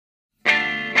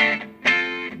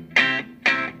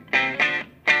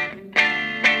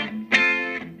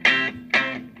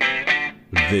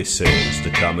This is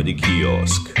the Comedy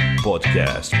Kiosk,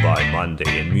 podcast by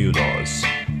Monday and Munoz.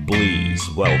 Please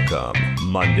welcome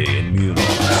Monday and Munoz.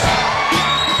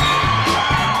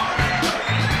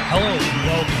 Hello and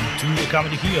welcome to the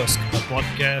Comedy Kiosk, a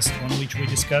podcast on which we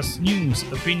discuss news,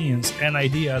 opinions, and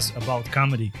ideas about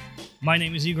comedy. My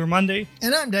name is Igor Monday.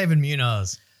 And I'm David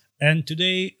Munoz. And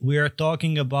today we are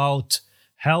talking about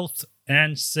health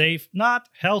and not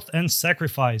health and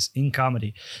sacrifice in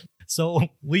comedy. So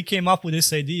we came up with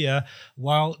this idea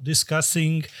while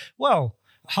discussing,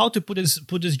 how to put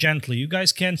this gently. You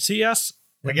guys can't see us.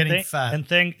 We're getting fat.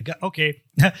 Okay,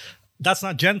 that's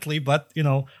not gently, but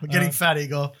We're getting fat,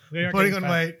 Igor. We're putting on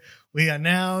weight. We are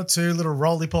now two little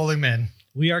roly-poly men.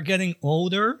 We are getting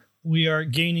older. We are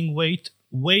gaining weight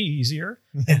way easier.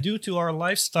 And due to our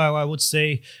lifestyle, I would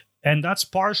say, and that's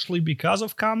partially because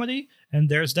of comedy. And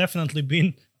there's definitely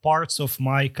been parts of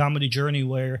my comedy journey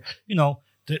where,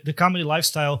 the comedy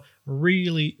lifestyle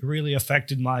really, really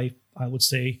affected my, I would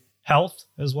say, health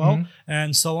as well,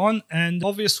 and so on. And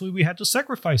obviously, we had to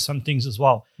sacrifice some things as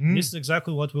well. This is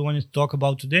exactly what we wanted to talk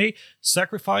about today.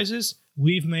 Sacrifices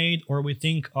we've made or we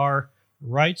think are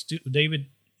right to... David,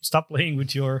 stop playing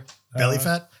with your... Belly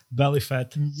fat? Belly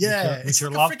fat. Yeah, with it's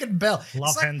your like a freaking belt.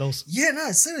 Love handles. Yeah,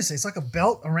 no, seriously, it's like a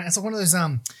belt around. It's like one of those,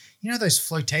 those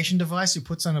flotation devices you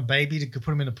puts on a baby to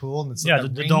put him in a pool. And it's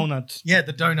like the donut. Yeah,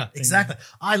 the donut. Exactly.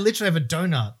 I literally have a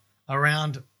donut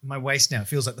around my waist now. It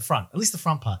feels like the front, at least the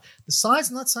front part. The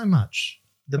sides, not so much.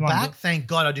 The back, thank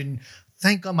God I didn't.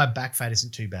 Thank God my back fat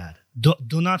isn't too bad.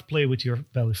 Do not play with your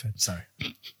belly fat. Sorry.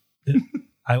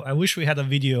 I wish we had a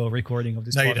video recording of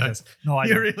this podcast. You don't. No, I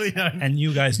you don't. really don't. And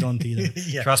you guys don't either.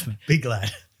 Yeah. Trust me. Be glad.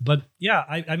 But yeah,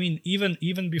 I mean,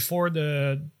 even before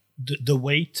the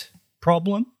weight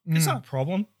problem, it's not a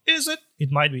problem, is it?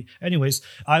 It might be. Anyways,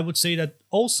 I would say that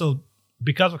also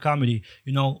because of comedy,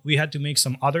 we had to make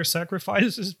some other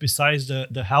sacrifices besides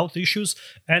the health issues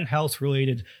and health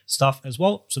related stuff as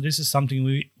well. So this is something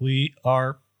we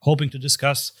are hoping to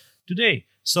discuss today.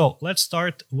 So let's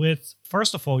start with,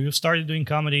 first of all, you started doing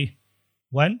comedy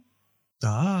when?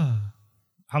 How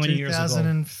many years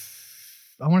ago?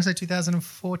 I want to say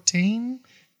 2014,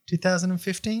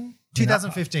 2015?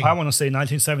 2015. I want to say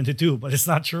 1972, but it's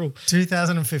not true.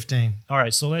 2015. All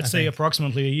right, so let's say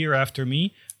approximately a year after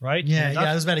me, right? Yeah,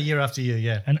 it was about a year after you,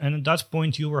 yeah. And at that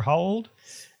point, you were how old?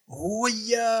 Oh,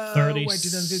 yeah.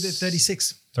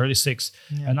 36. 36.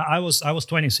 Yeah. And I was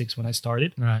 26 when I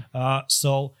started. Right.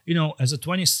 So, as a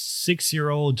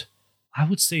 26-year-old, I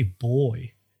would say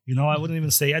boy. I wouldn't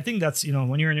even say, I think that's,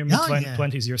 when you're in your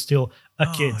mid-20s, you're still a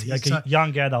kid, like a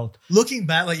young adult. Looking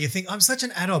back, you think, I'm such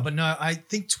an adult, but no, I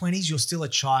think 20s, you're still a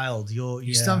child.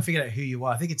 You still haven't figured out who you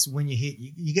are. I think it's when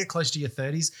you get close to your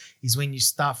 30s is when you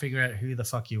start figuring out who the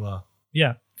fuck you are.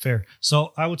 Yeah, fair.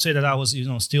 So I would say that I was,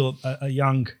 still a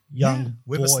young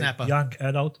whippersnapper, young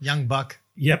adult. Young buck.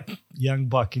 Yep, young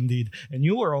buck indeed. And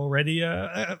you were already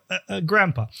a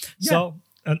grandpa. Yeah. So...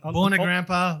 Born a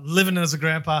grandpa, living as a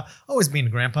grandpa, always been a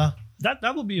grandpa.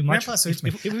 That would be much. Grandpa suits me.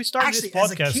 If we started this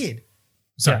podcast, as a kid.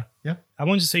 Sorry. Yeah. I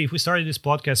wanted to say if we started this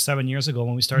podcast 7 years ago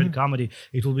when we started comedy,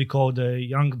 it will be called a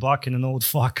young buck and an old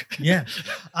fuck. Yeah,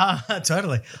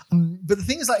 totally. But the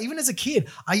thing is, even as a kid,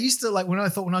 I used to when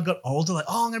I got older,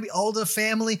 I'm gonna be older,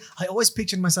 family. I always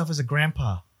pictured myself as a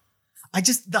grandpa.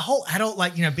 The whole adult,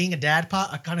 being a dad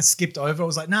part, I kind of skipped over. I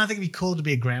was like, no, I think it'd be cool to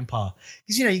be a grandpa.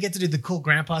 Because, you get to do the cool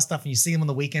grandpa stuff and you see them on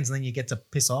the weekends and then you get to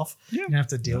piss off. Yeah. You don't have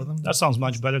to deal with them. That sounds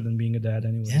much better than being a dad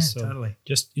anyway. Yeah, so totally.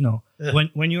 Just,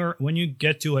 when you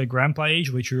get to a grandpa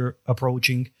age, which you're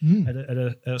approaching at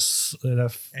a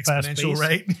exponential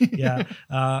rate. Yeah.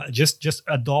 Just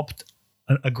adopt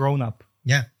a grown-up.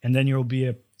 Yeah. And then you'll be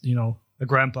a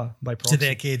grandpa by proxy. To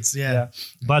their kids, yeah.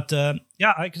 But,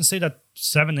 I can say that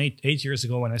 8 years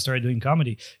ago when I started doing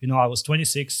comedy, I was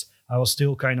 26. I was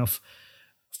still kind of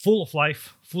full of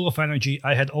life, full of energy.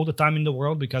 I had all the time in the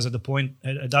world because at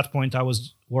that point I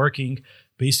was working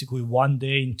basically 1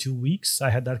 day in 2 weeks. I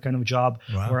had that kind of job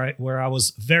where I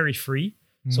was very free.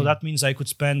 So that means I could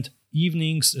spend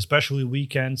evenings, especially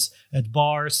weekends, at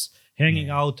bars, hanging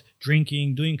out,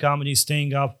 drinking, doing comedy,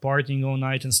 staying up, partying all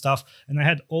night and stuff. And I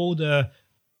had all the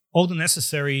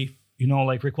necessary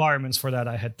requirements for that.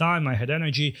 I had time, I had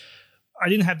energy. I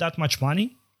didn't have that much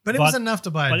money. But it was enough to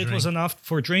buy a drink. But it was enough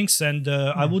for drinks, and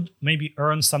I would maybe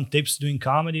earn some tips doing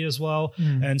comedy as well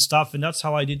and stuff. And that's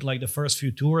how I did the first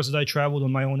few tours that I traveled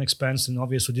on my own expense, and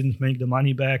obviously didn't make the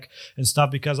money back and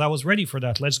stuff because I was ready for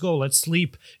that. Let's go. Let's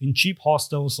sleep in cheap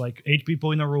hostels, 8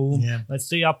 people in a room. Yeah. Let's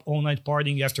stay up all night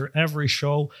partying after every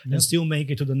show and still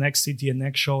make it to the next city and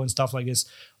next show and stuff like this.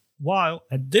 While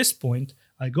at this point,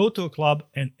 I go to a club,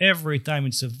 and every time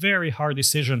it's a very hard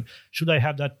decision. Should I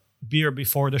have that beer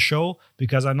before the show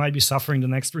because I might be suffering the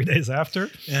next 3 days after?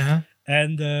 Uh-huh.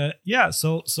 And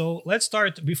so let's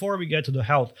start before we get to the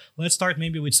health. Let's start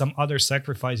maybe with some other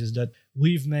sacrifices that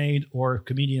we've made or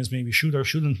comedians maybe should or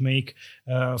shouldn't make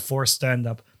for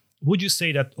stand-up. Would you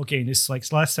say that, okay, in this like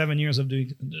last 7 years of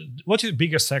doing, what's your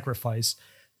biggest sacrifice?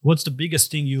 What's the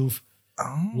biggest thing you've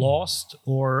lost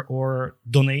or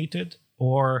donated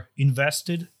or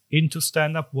invested into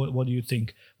stand-up? What do you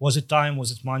think? Was it time?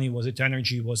 Was it money? Was it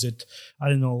energy? Was it, I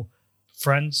don't know,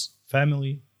 friends,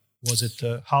 family? Was it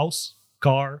house,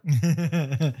 car?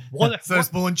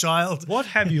 Firstborn child. What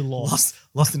have you lost?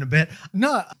 Lost in a bet.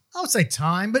 No, I would say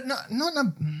time, but not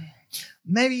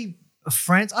maybe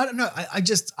friends. I don't know. I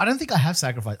don't think I have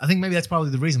sacrificed. I think maybe that's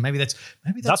probably the reason. Maybe that's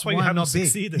why you I'm haven't not big.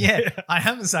 succeeded. Yeah, I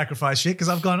haven't sacrificed shit because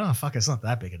I've gone, oh fuck, it's not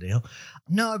that big a deal.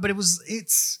 No, but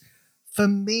it's for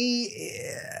me.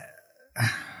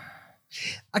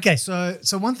 Okay, so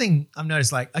one thing I've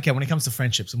noticed, like, okay, when it comes to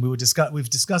friendships, and we've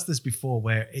discussed this before,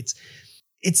 where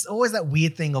it's always that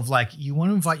weird thing of like you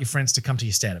want to invite your friends to come to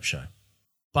your stand-up show,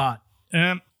 but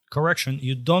correction,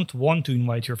 you don't want to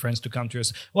invite your friends to come to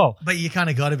yours. Well, but you kind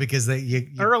of got it because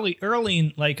early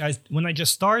in like when I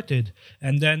just started,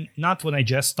 and then not when I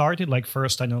just started, like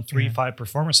first I know 3-5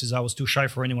 performances, I was too shy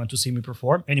for anyone to see me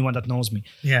perform, anyone that knows me.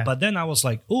 Yeah. But then I was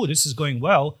like, oh, this is going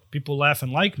well. People laugh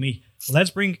and like me.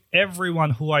 Let's bring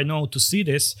everyone who I know to see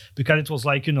this, because it was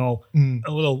like, a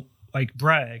little like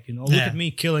brag, look at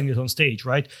me killing it on stage,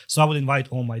 right? So I would invite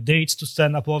all my dates to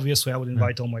stand up. Obviously, I would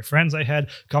invite all my friends I had,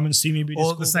 come and see me be this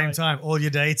all at the same time. All your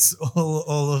dates,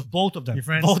 all of both of them, your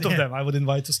friends, both of them, I would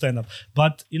invite to stand up.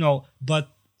 But so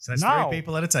that's now, 3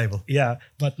 people at a table. Yeah,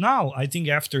 but now I think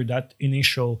after that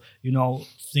initial,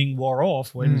 thing wore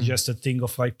off, when it's just a thing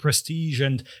of like prestige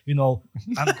and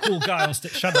I'm a cool guy on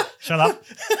stage. Shut up.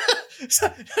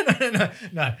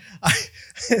 No.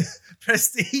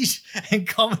 Prestige and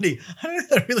comedy, I don't know if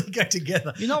they really go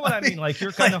together. You know what I mean? Like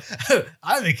you're kind of.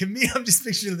 I'm a comedian. I'm just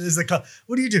picturing there's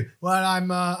what do you do? Well, I'm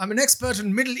an expert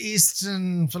in Middle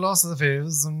Eastern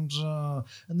philosophies and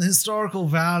the historical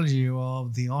value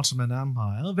of the Ottoman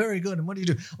Empire. Oh, very good. And what do you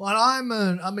do? Well, I'm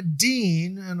a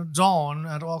dean and a don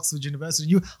at Oxford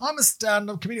University. I'm a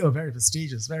stand-up comedian. Oh, very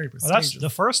prestigious. Very prestigious. Well, that's the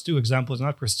first two examples.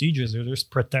 Not prestigious. They're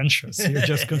just pretentious. You're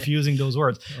just confusing those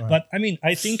words. Right. But I mean,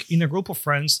 I think in a group of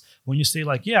friends, when you say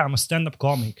like, yeah, I'm a stand-up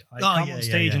comic, I come on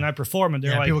stage and I perform, and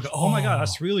they're like, go, oh my God,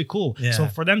 that's really cool. Yeah. So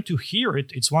for them to hear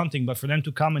it, it's one thing, but for them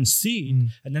to come and see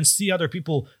it and then see other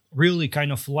people really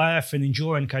kind of laugh and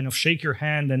enjoy and kind of shake your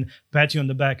hand and pat you on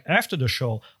the back after the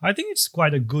show, I think it's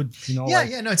quite a good, no,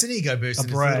 it's an ego boost.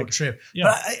 It's a little trip.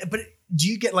 Yeah. But do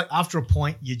you get like after a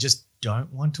point, you just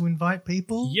don't want to invite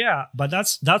people? Yeah, but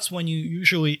that's when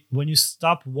when you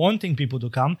stop wanting people to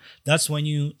come, that's when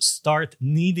you start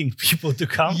needing people to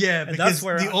come. Yeah, and because that's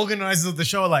where the organizers of the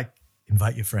show are like,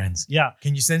 invite your friends. Yeah.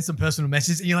 Can you send some personal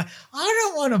messages? And you're like, I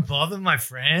don't want to bother my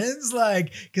friends.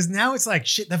 Like, because now it's like,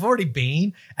 shit, they've already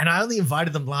been, and I only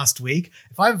invited them last week.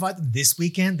 If I invite them this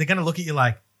weekend, they're going to look at you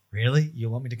like, really? You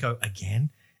want me to go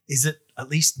again? Is it at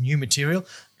least new material?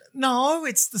 No,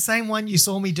 it's the same one you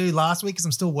saw me do last week because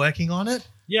I'm still working on it.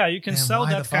 Yeah, you can sell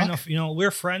that kind of,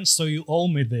 we're friends, so you owe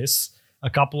me this a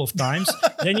couple of times.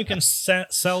 Then you can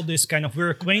sell this kind of,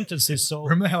 we're acquaintances. So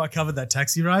remember how I covered that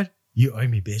taxi ride? You owe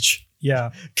me, bitch.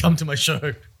 Yeah. Come to my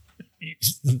show.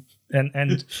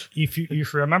 And if you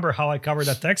remember how I covered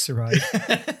that taxi ride,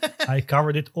 I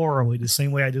covered it orally the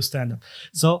same way I do stand up.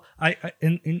 So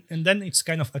and then it's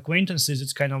kind of acquaintances.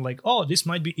 It's kind of like, oh, this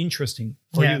might be interesting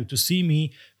for you to see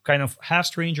me kind of half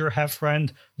stranger, half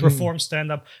friend, perform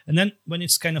stand up. And then when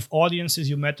it's kind of audiences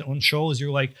you met on shows,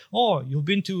 you're like, oh, you've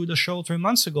been to the show 3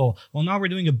 months ago. Well, now we're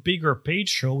doing a bigger paid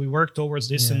show. We work towards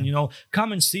this and,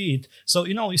 come and see it. So,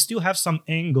 you still have some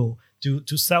angle to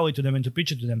sell it to them and to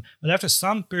pitch it to them. But after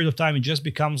some period of time, it just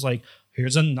becomes like,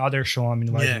 here's another show I'm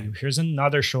inviting you. Here's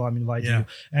another show I'm inviting you.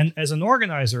 And as an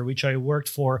organizer, which I worked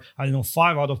for,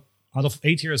 5 out of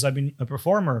 8 years, I've been a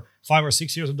performer. 5 or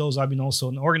 6 years of those, I've been also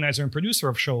an organizer and producer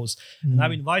of shows. And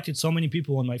I've invited so many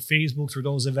people on my Facebook through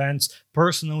those events,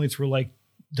 personally through like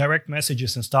direct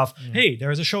messages and stuff. Hey,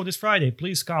 there's a show this Friday.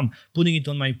 Please come. Putting it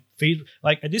on my Facebook.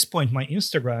 Like at this point, my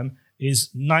Instagram is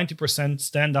 90%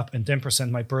 stand-up and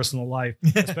 10% my personal life,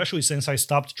 especially since I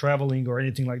stopped traveling or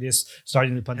anything like this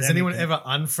starting the pandemic. Has anyone ever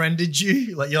unfriended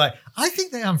you? Like you're like, I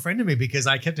think they unfriended me because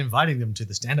I kept inviting them to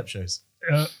the stand-up shows.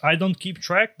 I don't keep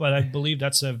track, but I believe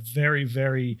that's a very,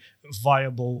 very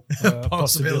viable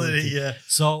possibility. Yeah.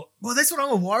 So, well, that's what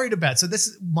I'm worried about. So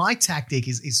this my tactic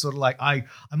is sort of like I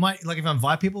might like if I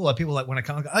invite people, like people like when I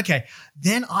come, okay,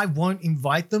 then I won't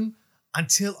invite them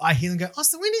until I hear them go, oh,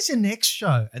 so when is your next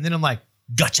show? And then I'm like,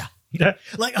 gotcha. Yeah.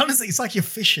 Like, honestly, it's like you're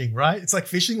fishing, right? It's like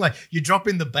fishing. Like, you drop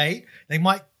in the bait. They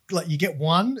might, like, you get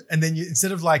one, and then you,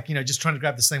 instead of like, just trying to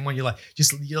grab the same one, you're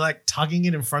like tugging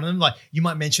it in front of them. Like, you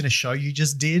might mention a show you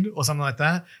just did or something like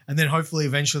that. And then hopefully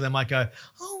eventually they might go,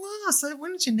 oh, wow, so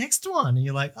when's your next one? And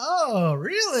you're like, oh,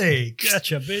 really?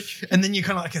 Gotcha, bitch. And then you're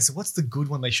kind of like, okay, so what's the good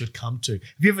one they should come to? Have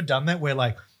you ever done that where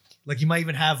like you might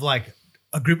even have like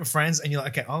a group of friends and you're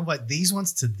like, okay, I'll invite these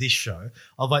ones to this show.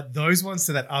 I'll invite those ones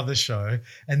to that other show.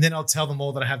 And then I'll tell them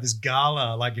all that I have this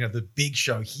gala, like, the big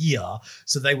show here.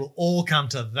 So they will all come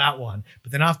to that one.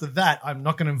 But then after that, I'm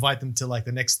not going to invite them to like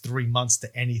the next 3 months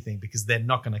to anything because they're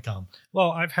not going to come.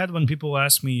 Well, I've had when people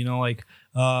ask me, like,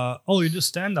 oh, you do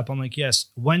stand-up? I'm like, yes.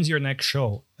 When's your next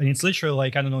show? And it's literally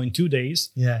like, I don't know, in 2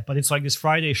 days. Yeah. But it's like this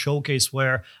Friday showcase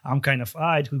where I'm kind of,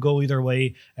 it could go either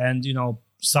way. And,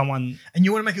 someone, and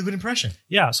you want to make a good impression.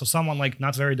 Yeah, so someone like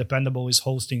not very dependable is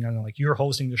hosting, and like you're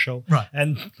hosting the show, right?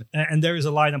 And there is a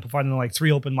lineup of, I don't know, like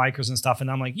 3 open micers and stuff, and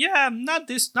I'm like, yeah, not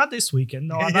this weekend.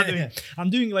 No, I'm not doing. Yeah.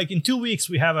 I'm doing like in 2 weeks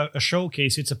we have a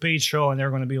showcase. It's a paid show, and they're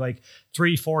going to be like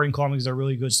 3 foreign comics that are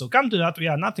really good. So come to that.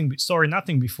 Yeah, nothing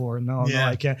before. No,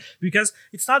 I can't, because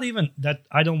it's not even that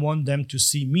I don't want them to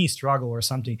see me struggle or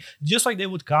something. Just like they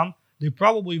would come. They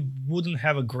probably wouldn't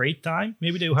have a great time.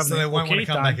 Maybe they will have they won't want to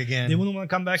come back again. They wouldn't want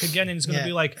to come back again, and it's going to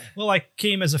be like, well, I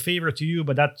came as a favor to you,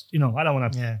 but that, I don't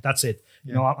want to. Yeah. That's it.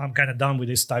 I'm kind of done with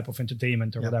this type of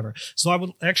entertainment or whatever. So I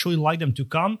would actually like them to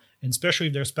come, and especially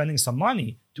if they're spending some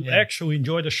money, to actually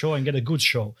enjoy the show and get a good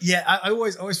show. Yeah, I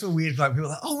always feel weird. Like people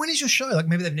are like, oh, when is your show? Like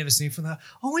maybe they've never seen it from that.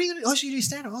 Oh, when are you going to? Oh, so you do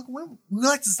stand up? Like, we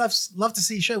like to love to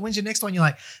see your show. When's your next one? You're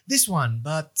like, this one,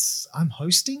 but I'm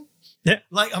hosting. Yeah.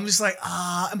 Like, I'm just like,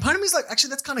 and part of me is like,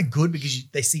 actually, that's kind of good because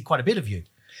they see quite a bit of you.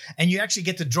 And you actually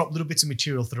get to drop little bits of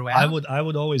material throughout. I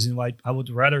would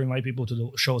rather invite people to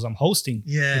the shows I'm hosting.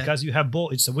 Yeah. Because you have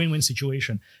both. It's a win-win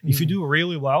situation. If you do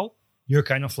really well, you're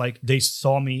kind of like, they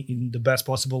saw me in the best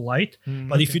possible light.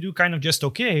 But if you do kind of just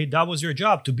okay, that was your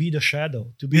job, to be the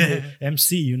shadow, to be the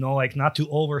MC, like not to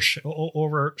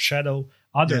overshadow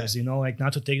others, like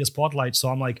not to take the spotlight. So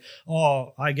I'm like,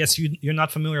 oh, I guess you're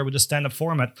not familiar with the stand-up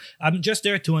format. I'm just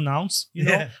there to announce,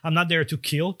 I'm not there to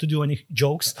kill, to do any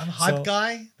jokes. I'm a hype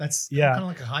guy. That's kind of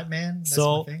like a hype man. That's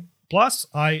my thing. Plus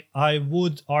I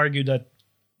would argue that,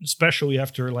 especially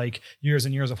after like years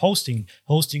and years of hosting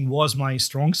was my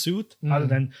strong suit. Other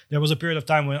than there was a period of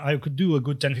time when I could do a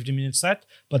good 10-15 minute set,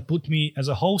 but put me as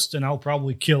a host and I'll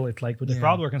probably kill it, like with the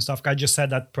crowd work and stuff. I just had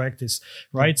that practice,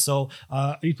 right? So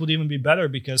it would even be better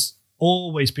because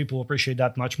always people appreciate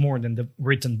that much more than the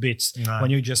written bits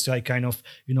when you're just like kind of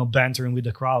bantering with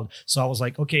the crowd. So I was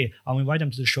like, okay, I'll invite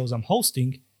them to the shows I'm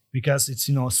hosting, because it's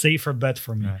a safer bet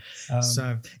for me. Right.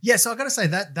 So I got to say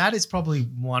that is probably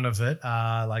one of it.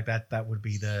 Like that would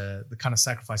be the kind of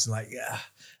sacrifice. Like,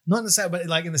 not in the sense, but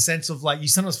like in the sense of like, you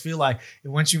sometimes feel like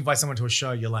once you invite someone to a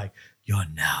show, you're like, you're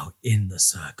now in the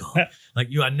circle. Like,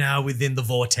 you are now within the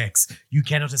vortex. You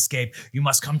cannot escape. You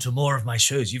must come to more of my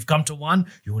shows. You've come to one,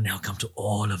 you will now come to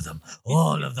all of them.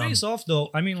 It pays off though.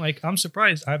 I mean, like, I'm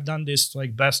surprised. I've done this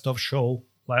like best of show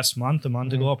last month, a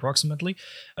month ago approximately.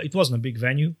 It wasn't a big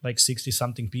venue, like 60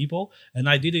 something people, and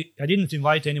I didn't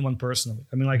invite anyone personally.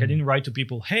 I mean, like, I didn't write to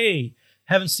people, hey,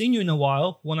 haven't seen you in a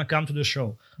while, want to come to the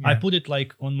show. I put it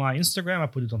like on my Instagram, I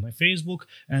put it on my Facebook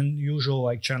and usual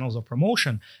like channels of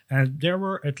promotion, and there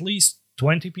were at least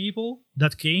 20 people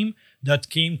that came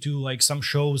to like some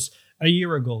shows a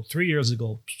year ago, 3 years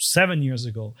ago, 7 years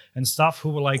ago, and stuff, who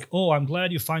were like, oh, I'm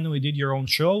glad you finally did your own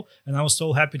show, and I was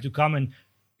so happy to come and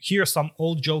hear some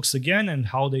old jokes again and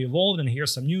how they evolved, and hear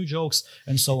some new jokes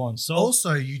and so on. So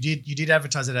also you did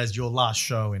advertise it as your last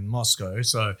show in Moscow,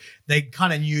 so they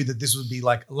kind of knew that this would be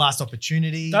like last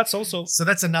opportunity. That's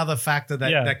another factor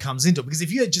that comes into it, because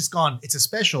if you had just gone, it's a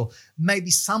special, maybe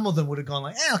some of them would have gone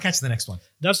like, I'll catch the next one.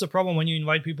 That's the problem when you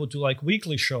invite people to like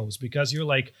weekly shows, because you're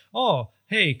like, oh,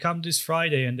 hey, come this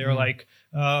Friday, and they're like,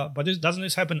 but doesn't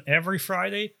this happen every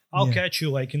Friday? I'll catch you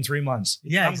like in 3 months.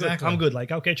 Yeah, exactly. I'm good. Like,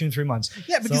 I'll catch you in 3 months.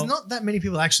 Yeah, because not that many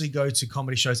people actually go to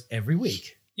comedy shows every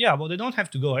week. Yeah, well, they don't have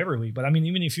to go every week. But I mean,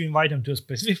 even if you invite them to a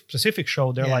specific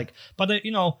show, they're like, but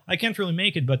I can't really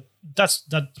make it. But that's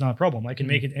not a problem. I can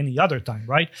make it any other time,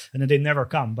 right? And then they never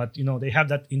come. But they have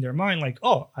that in their mind, like,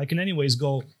 oh, I can anyways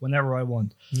go whenever I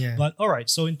want. Yeah. But all right.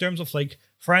 So in terms of like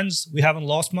friends, we haven't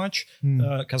lost much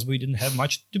because we didn't have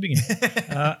much to begin with.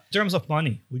 In terms of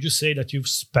money, would you say that you've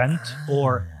spent,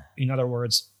 or in other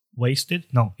words, wasted?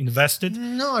 No, invested?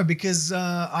 No, because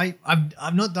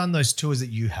I've not done those tours that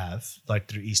you have, like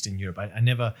through Eastern Europe. I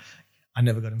never. I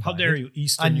never got invited. How dare you,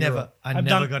 Eastern Europe? I've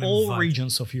never done got all invited.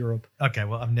 regions of Europe. Okay,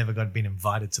 well, I've never been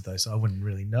invited to those, so I wouldn't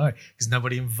really know because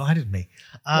nobody invited me.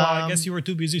 Well, I guess you were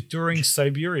too busy touring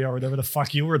Siberia or whatever the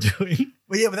fuck you were doing.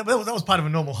 Well, yeah, but that was part of a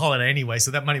normal holiday anyway,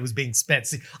 so that money was being spent.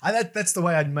 See, that's the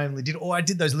way I mainly did. Or I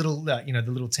did those little, the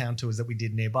little town tours that we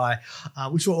did nearby,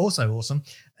 which were also awesome.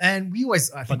 And we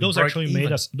always, I think, But those actually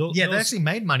made us. they actually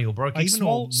made money or broke like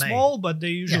even. small, but they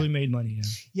usually made money. Yeah.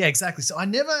 Yeah, exactly. So I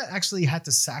never actually had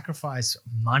to sacrifice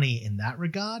money in that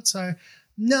regard. So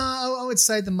no, I would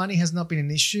say the money has not been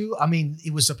an issue. I mean,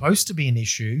 it was supposed to be an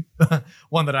issue.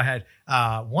 One that I had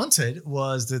wanted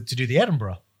was to do the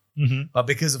Edinburgh. Mm-hmm. But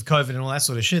because of COVID and all that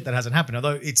sort of shit, that hasn't happened.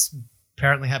 Although it's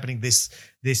apparently happening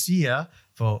this year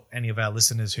for any of our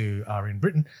listeners who are in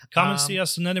Britain. Come and see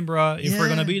us in Edinburgh if we're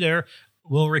going to be there.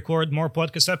 We'll record more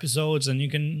podcast episodes and you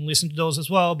can listen to those as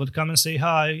well. But come and say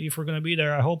hi if we're going to be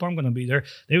there. I hope I'm going to be there.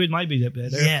 David might be there.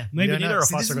 Yeah, maybe neither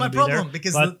of us are going to be there.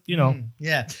 Because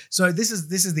yeah. So this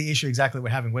is the issue exactly we're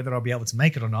having, whether I'll be able to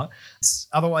make it or not.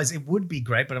 Otherwise, it would be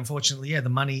great, but unfortunately, the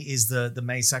money is the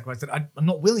main sacrifice that I'm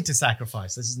not willing to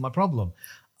sacrifice. This is my problem.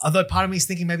 Although part of me is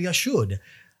thinking maybe I should.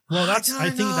 Well, I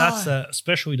think that's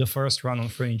especially the first run on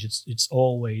Fringe. It's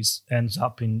always ends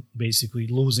up in basically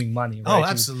losing money. Right? Oh,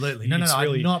 absolutely. No. I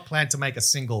do not plan to make a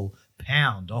single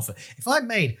pound off it. If I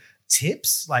made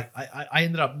tips, like I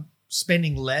ended up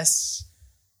spending less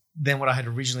than what I had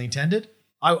originally intended,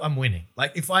 I'm winning.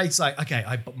 Like if it's like, okay,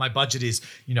 my budget is,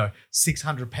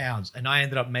 £600 and I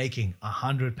ended up making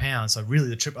 £100. So really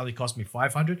the trip only cost me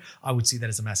 $500. I would see that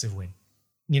as a massive win.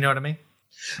 You know what I mean?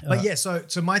 But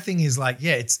so my thing is like,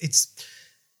 it's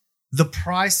the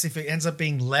price. If it ends up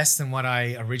being less than what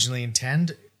I originally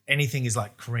intend, anything is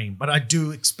like cream. But I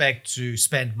do expect to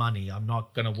spend money. I'm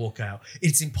not going to walk out.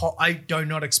 I do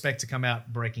not expect to come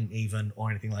out breaking even or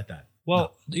anything like that.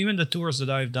 Well, even the tours that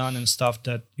I've done and stuff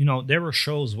that, there were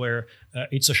shows where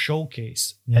it's a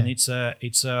showcase and it's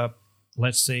a,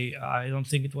 let's say, I don't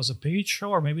think it was a paid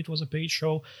show or maybe it was a paid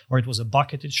show or it was a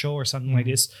bucketed show or something like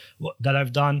this that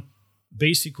I've done.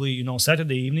 Basically,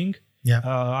 Saturday evening. Yeah.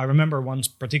 I remember one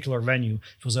particular venue.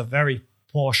 It was a very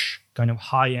posh, kind of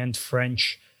high-end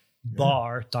French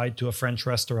bar tied to a French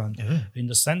restaurant in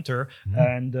the center,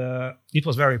 and it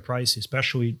was very pricey,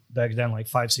 especially back then, like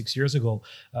 5-6 years ago.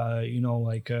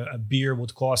 Like a beer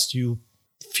would cost you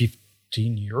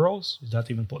 15 euros. Is that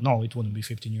even? No, it wouldn't be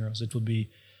 15 euros. It would be,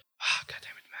 God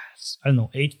damn it, man! I don't know,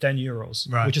 8-10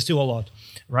 euros, right. Which is still a lot,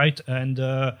 right?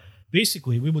 And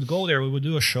basically, we would go there. We would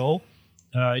do a show.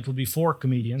 It would be 4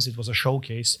 comedians. It was a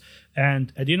showcase.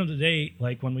 And at the end of the day,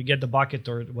 like when we get the bucket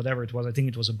or whatever it was, I think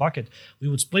it was a bucket, we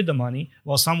would split the money.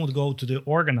 Well, some would go to the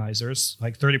organizers,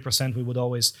 like 30% we would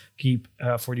always keep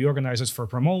for the organizers for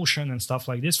promotion and stuff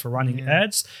like this, for running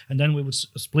ads. And then we would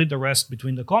split the rest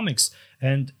between the comics.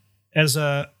 And as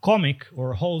a comic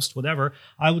or host, whatever,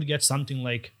 I would get something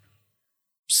like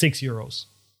 6 euros.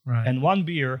 Right. And one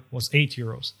beer was 8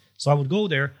 euros. So I would go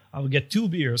there, I would get 2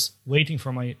 beers waiting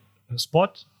for my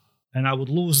spot, and I would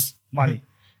lose money.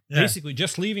 Basically,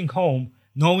 just leaving home,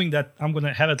 knowing that I'm going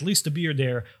to have at least a beer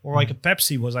there, or like a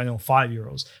Pepsi was, 5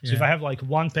 euros. So if I have like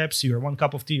one Pepsi or one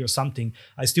cup of tea or something,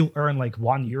 I still earn like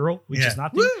 €1, which is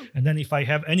nothing. Woo! And then if I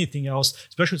have anything else,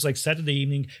 especially it's like Saturday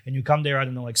evening, and you come there, I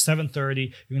don't know, like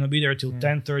 7:30, you're going to be there till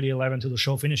 10:30, 11 till the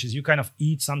show finishes. You kind of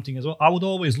eat something as well. I would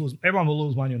always lose. Everyone will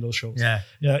lose money on those shows. Yeah.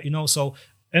 So.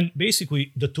 And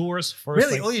basically, the tours first.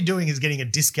 Really, all you're doing is getting a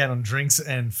discount on drinks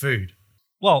and food.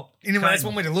 Well, anyway, that's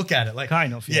one way to look at it. Like,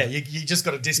 kind of, yeah. You just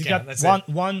got a discount. You got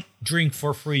one drink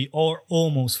for free or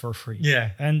almost for free.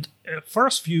 Yeah. And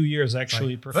first few years,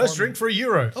 actually, performing, first drink for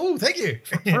 €1. Oh, thank you.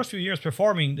 First few years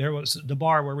performing, there was the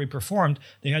bar where we performed.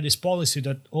 They had this policy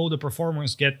that all the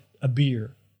performers get a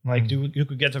beer. Like you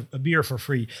could get a beer for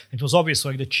free. It was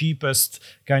obviously like the cheapest,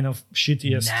 kind of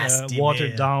shittiest,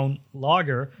 watered down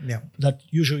lager that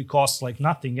usually costs like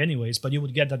nothing anyways, but you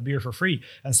would get that beer for free.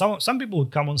 And some people would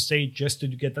come on stage just to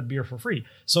get that beer for free.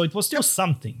 So it was still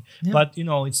something, but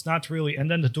it's not really.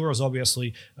 And then the tours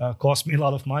obviously cost me a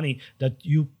lot of money that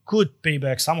you could pay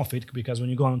back some of it, because when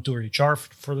you go on tour, you charge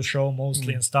for the show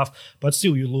mostly and stuff, but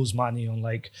still you lose money on,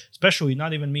 like, especially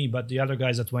not even me, but the other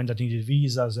guys that went that needed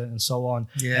visas and so on.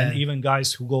 And even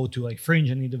guys who go to like Fringe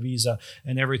and need a visa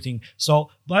and everything.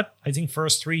 So, but I think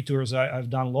first 3 tours I've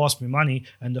done lost me money,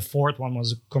 and the 4th one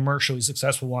was a commercially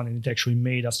successful one, and it actually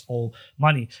made us all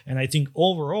money. And I think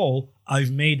overall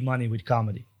I've made money with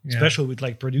comedy. Especially with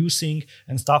like producing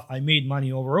and stuff, I made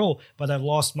money overall, but I've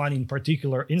lost money in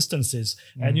particular instances.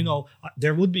 And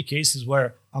there would be cases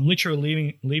where I'm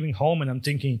literally leaving home, and I'm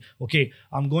thinking, okay,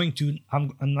 I'm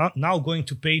not now going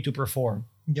to pay to perform,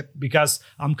 because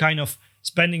I'm kind of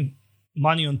spending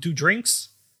money on 2 drinks,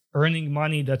 earning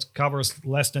money that covers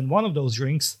less than one of those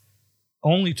drinks,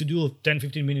 only to do a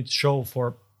 10-15 minute show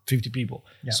for 50 people.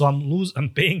 Yeah. So I'm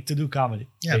paying to do comedy,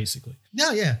 basically.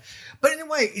 No, yeah. But in a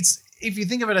way, it's if you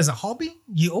think of it as a hobby,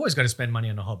 you always got to spend money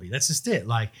on a hobby. That's just it.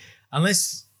 Like,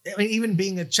 unless, I mean, even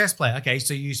being a chess player, okay,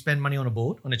 so you spend money on a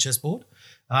board, on a chess board.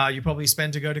 You probably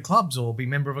spend to go to clubs or be a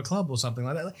member of a club or something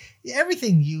like that. Like,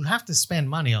 everything you have to spend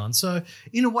money on. So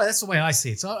in a way, that's the way I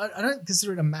see it. So I don't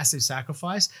consider it a massive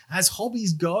sacrifice. As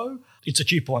hobbies go, It's a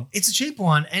cheap one. it's a cheap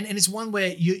one. And it's one where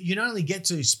you not only get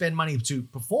to spend money to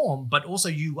perform, but also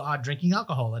you are drinking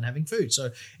alcohol and having food.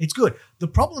 So it's good. The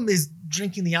problem is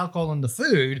drinking the alcohol and the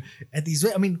food at these,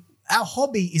 I mean, our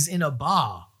hobby is in a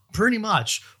bar. Pretty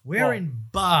much, we're in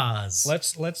bars.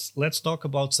 Let's talk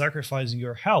about sacrificing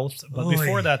your health. But Oy.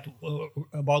 before that,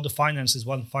 about the finances,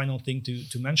 one final thing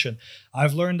to mention.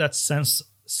 I've learned that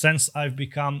since I've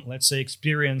become, let's say,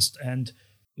 experienced and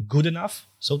good enough,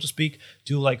 so to speak,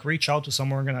 to like reach out to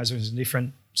some organizers in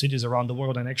different cities around the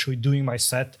world and actually doing my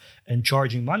set and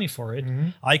charging money for it,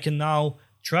 I can now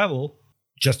travel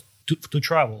just to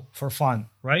travel for fun,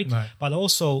 right? But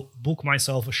also book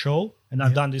myself a show. And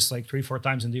I've done this like 3-4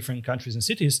 times in different countries and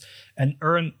cities and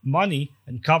earn money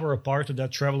and cover a part of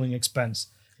that traveling expense,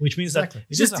 which means that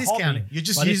It's just discounting. Hobby, You're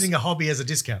just using a hobby as a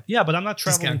discount. Yeah, but I'm not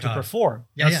traveling Discount to card. perform.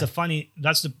 Yeah, That's yeah. the funny,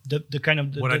 that's the kind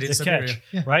of What I did in the Siberia. catch,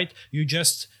 Yeah. right?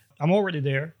 I'm already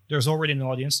there. There's already an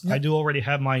audience. I do already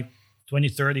have my 20,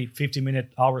 30, 50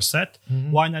 minute hour set.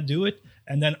 Why not do it?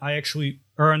 And then I actually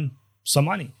earn some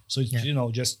money. So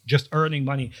it's, just earning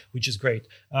money, which is great.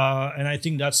 And I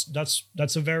think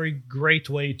that's a very great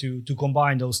way to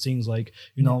combine those things. Like,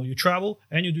 you travel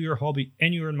and you do your hobby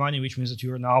and you earn money, which means that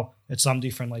you are now at some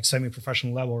different like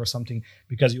semi-professional level or something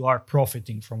because you are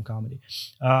profiting from comedy.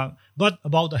 But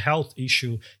about the health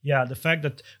issue, the fact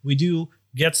that we do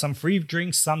get some free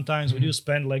drinks sometimes. We do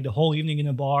spend like the whole evening in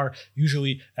a bar,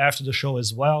 usually after the show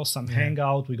as well, some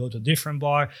hangout. We go to a different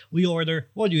bar. We order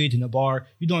what you eat in a bar.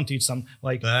 You don't eat some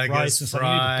like Burgers, rice and stuff.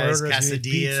 fries, You eat burgers, you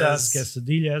eat pizzas,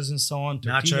 quesadillas and so on,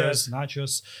 tortillas,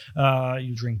 nachos.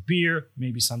 You drink beer,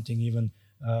 maybe something even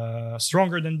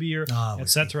stronger than beer,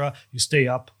 etc. You stay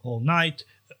up all night,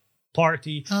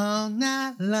 party. All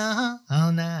night long,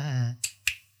 all night.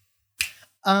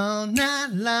 All night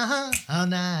long, all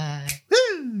night.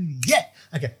 Woo! Yeah.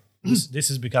 Okay. This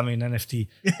is becoming an NFT.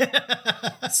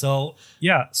 So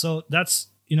that's,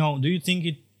 do you think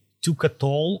it took a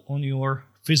toll on your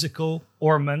physical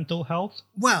or mental health?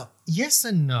 Well, yes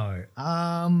and no.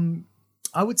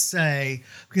 I would say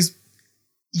because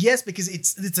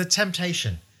it's a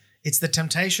temptation. It's the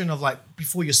temptation of like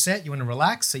before your set, you want to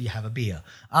relax, so you have a beer.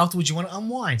 Afterwards, you want to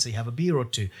unwind, so you have a beer or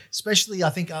two. Especially, I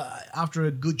think after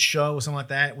a good show or something like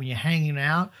that, when you're hanging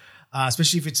out,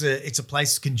 especially if it's a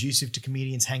place conducive to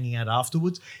comedians hanging out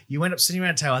afterwards, you end up sitting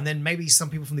around a table, and then maybe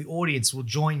some people from the audience will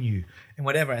join you and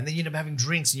whatever, and then you end up having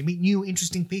drinks and you meet new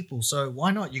interesting people. So why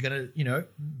not? You're gonna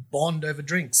bond over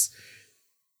drinks.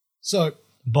 So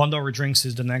Bond Over Drinks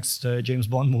is the next James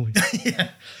Bond movie. yeah.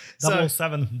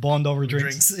 007 Bond Over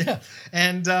Drinks. Yeah,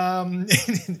 and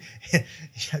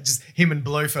just him and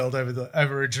Blofeld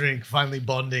over a drink, finally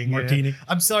bonding. Martini.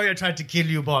 I'm sorry, I tried to kill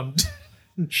you, Bond.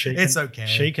 It's okay.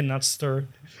 Shake and not stir.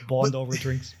 Bond Over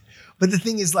Drinks. But the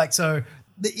thing is, like, so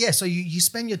you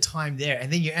spend your time there,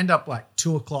 and then you end up like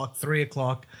 2:00,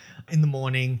 3:00 in the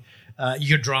morning.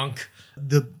 You're drunk.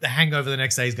 The hangover the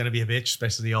next day is going to be a bitch,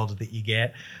 especially the older that you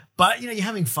get. But you're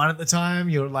having fun at the time.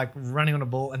 You're like running on a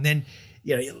ball, and then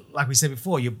like we said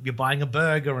before, you're buying a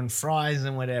burger and fries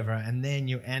and whatever, and then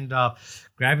you end up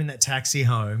grabbing that taxi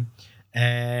home,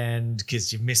 and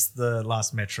because you've missed the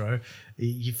last metro,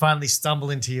 you finally stumble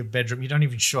into your bedroom. You're not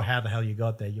even sure how the hell you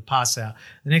got there. You pass out.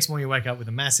 The next morning you wake up with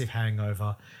a massive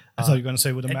hangover. I thought you were going to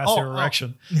say with a massive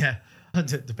erection. Yeah.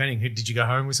 Depending, did you go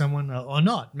home with someone or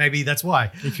not? Maybe that's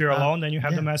why. If you're alone, then you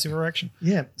have the massive erection.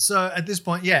 Yeah. So at this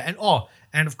point,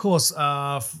 and of course,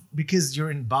 because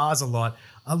you're in bars a lot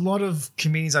of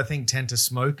comedians, I think, tend to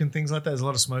smoke and things like that. There's a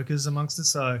lot of smokers amongst it.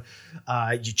 So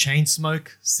you chain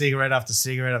smoke, cigarette after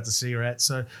cigarette after cigarette.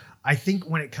 So I think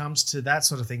when it comes to that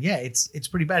sort of thing, it's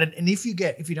pretty bad. And if you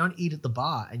don't eat at the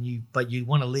bar but you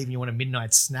want to leave and you want a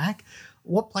midnight snack,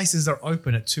 what places are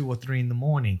open at 2 or 3 in the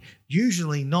morning?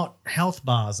 Usually not health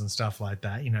bars and stuff like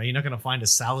that. You're not going to find a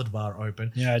salad bar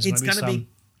open. Yeah, it's going to be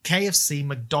KFC,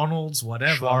 McDonald's,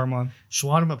 whatever.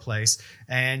 Shawarma place.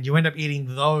 And you end up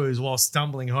eating those while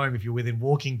stumbling home if you're within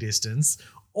walking distance.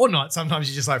 Or not. Sometimes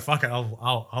you're just like, fuck it,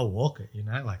 I'll walk it,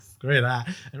 like screw that.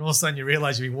 And all of a sudden you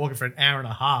realize you've been walking for an hour and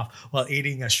a half while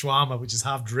eating a shawarma, which is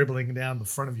half dribbling down the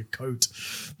front of your coat.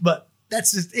 But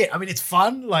that's just it. I mean, it's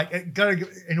fun. Like,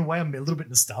 in a way, I'm a little bit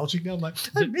nostalgic now. I'm like,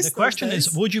 I miss The question those days.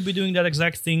 is, would you be doing that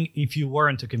exact thing if you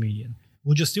weren't a comedian?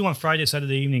 Would you still on Friday,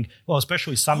 Saturday evening? Well,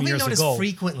 especially some Only years not ago. as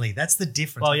frequently. That's the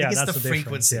difference. Well, I think yeah, it's that's the the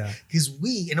difference, frequency. yeah.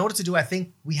 Because in order to do, I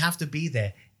think we have to be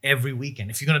there every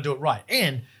weekend if you're going to do it right.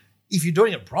 And if you're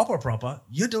doing it proper,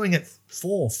 you're doing it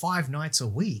 4 or 5 nights a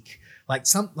week. Like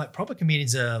proper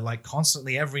comedians are like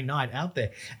constantly every night out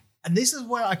there. And this is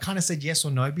where I kind of said yes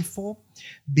or no before,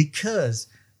 because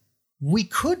we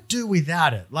could do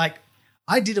without it. Like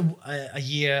I did a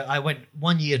year, I went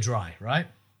 1 year dry, right?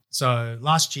 So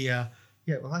last year,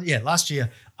 last year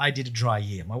I did a dry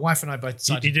year. My wife and I both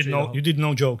decided You did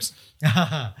no jokes.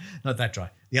 Not that dry.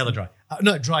 The other dry.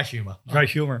 No, dry humor. Dry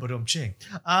humor. But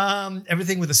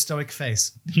everything with a stoic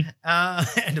face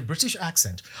and a British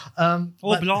accent.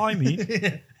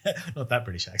 Blimey. Not that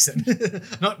British accent.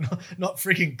 not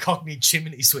freaking Cockney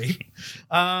chimney sweep.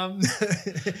 Oi,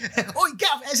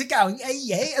 Gav, how's it going?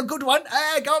 Yeah, a good one.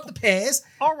 Go up the pears.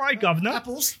 All right, Governor.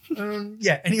 Apples.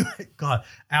 Anyway, God,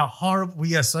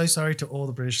 we are so sorry to all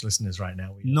the British listeners right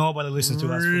now. Nobody listens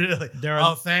to us. Really? There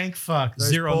are thank fuck. Those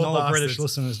zero poor no bastards. British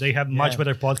listeners. They have much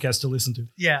better podcasts to listen to.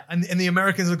 Yeah, and the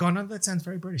Americans are going, no, that sounds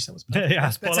very British. That was perfect. Yeah,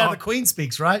 That's spot how on. the Queen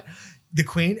speaks, right? The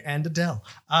Queen and Adele.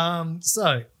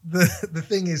 So the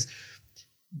thing is,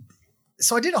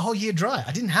 so I did a whole year dry.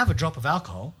 I didn't have a drop of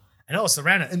alcohol, and I was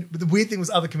surrounded. And the weird thing was,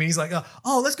 other comedians like,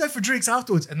 oh, let's go for drinks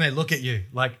afterwards, and they look at you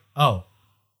like, oh,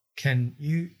 can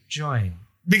you join?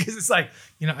 Because it's like,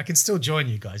 I can still join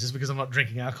you guys just because I'm not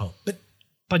drinking alcohol,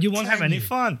 But you won't have any you?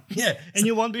 fun. Yeah. And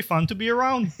you won't be fun to be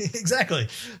around. Exactly.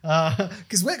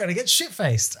 Because we're going to get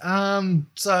shit-faced.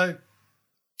 So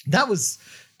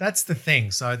that's the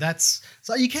thing. So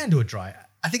you can do it dry.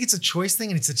 I think it's a choice thing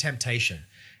and it's a temptation.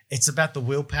 It's about the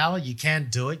willpower. You can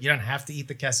do it. You don't have to eat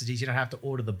the quesadillas. You don't have to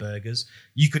order the burgers.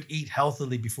 You could eat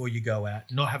healthily before you go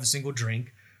out, not have a single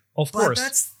drink. Of But course.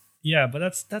 that's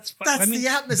That's the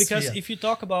atmosphere. Because if you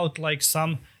talk about like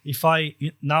if I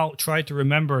now try to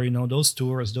remember, those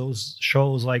tours, those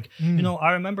shows, like,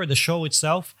 I remember the show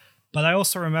itself, but I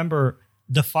also remember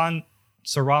the fun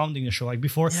surrounding the show. Like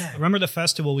before, Yeah. I remember the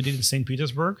festival we did in St.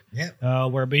 Petersburg,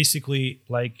 where basically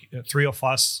like 3 of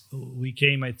us, we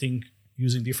came, I think,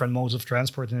 using different modes of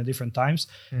transport and at different times,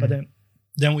 but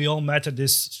then we all met at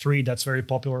this street that's very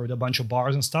popular with a bunch of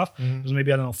bars and stuff. It was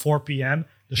maybe, 4 p.m.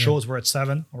 The shows were at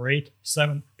 7 or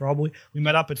 7 probably. We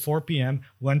met up at 4 p.m.,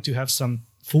 went to have some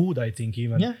food, I think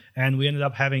even. Yeah. And we ended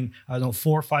up having, 4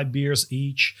 or 5 beers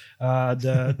each.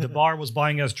 The bar was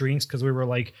buying us drinks because we were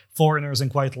like foreigners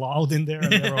and quite loud in there.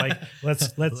 And they were like,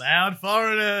 let's loud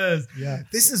foreigners. Yeah.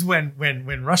 This is when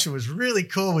Russia was really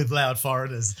cool with loud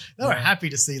foreigners. They were happy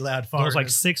to see loud It foreigners. was like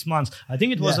 6 months. I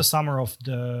think it was Yeah. the summer of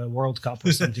the World Cup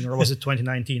or something, or was it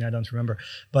 2019? I don't remember.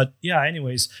 But yeah,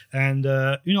 anyways. And,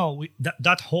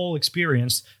 that whole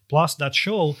experience plus that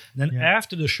show. Then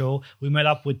after the show, we met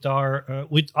up with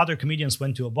with other comedians,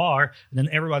 went to a bar, and then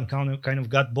everyone kind of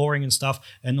got boring and stuff.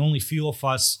 And only few of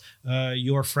us,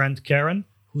 your friend Karen,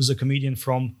 who's a comedian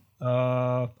from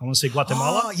I want to say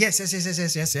Guatemala. Oh, yes.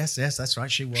 That's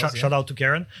right. She was. Shout out to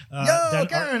Karen. Yo,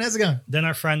 Karen, how's it going? Then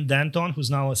our friend Danton,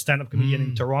 who's now a stand-up comedian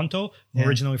in Toronto,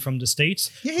 originally from the States.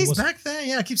 Yeah, he's back there.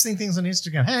 Yeah, I keep seeing things on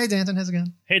Instagram. Hey, Danton, how's it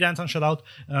going? Hey, Danton, shout out.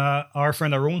 Our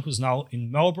friend Arun, who's now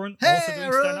in Melbourne, Hey, also doing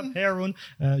Arun. stand-up. Hey, Arun.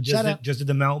 Shout out. Just did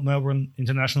the Melbourne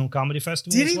International Comedy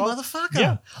Festival. Did as he, well. motherfucker?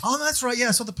 Yeah. Oh, that's right. Yeah,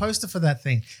 I saw the poster for that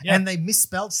thing. Yeah. And they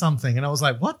misspelled something. And I was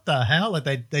like, what the hell? Like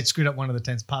they screwed up one of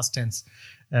the past tense.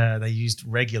 They used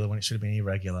regular when it should have been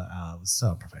irregular. It was so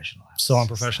unprofessional. So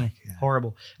unprofessional.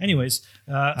 Horrible. Anyways.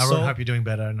 I hope you're doing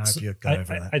better and I hope you got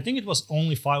over that. I think it was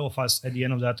only 5 of us at the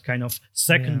end of that kind of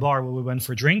second bar where we went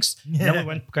for drinks. Yeah. Then we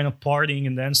went kind of partying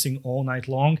and dancing all night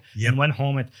long Yep. and went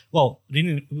home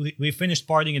we finished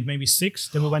partying at maybe 6.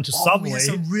 Then we went to Subway. We had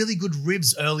some really good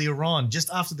ribs earlier on, just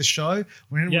after the show.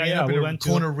 We ended up we in a went to-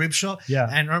 corner rib shop. Yeah.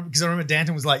 And because I remember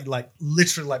Danton was like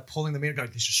literally like pulling them in,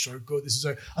 going, "This is so good. This is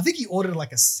so." I think he ordered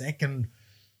like a second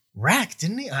rack,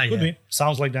 didn't he? Oh, Could be.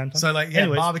 Sounds like Danton. So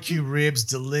Anyways, barbecue ribs,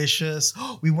 delicious.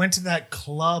 We went to that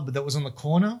club that was on the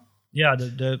corner. yeah,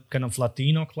 the kind of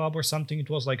Latino club or something. It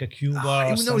was like a Cuba.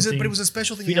 But something. it was a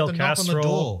special thing. Fidel you had to knock on the Castro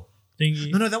door.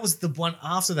 thingy. No, that was the one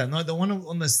after that. No, the one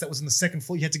that was on the second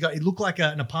floor. You had to go. It looked like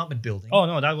an apartment building. Oh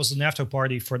no, that was an after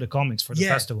party for the comics for the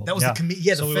Yeah, festival. that was the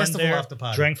So we festival went there, after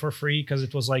party. Drank for free because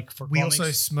it was like for We comics.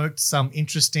 also smoked some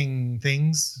interesting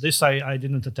things. This I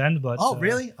didn't attend, but Oh,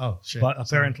 really? Oh, shit. But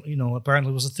apparently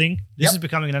it was a thing. This Yep. is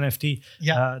becoming an NFT.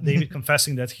 Yeah. David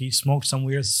confessing that he smoked some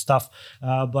weird stuff,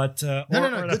 or good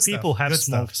that people stuff, have good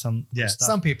smoked stuff. some Yeah, stuff.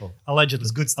 some people. Allegedly,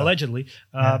 It's good stuff. Allegedly.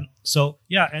 So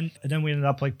yeah, and then we ended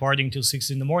up like partying till 6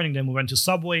 in the morning. Then we went to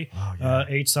Subway, Oh, yeah.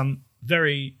 ate some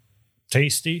very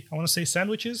tasty, I want to say,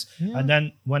 sandwiches, and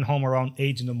then went home around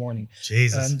 8 in the morning.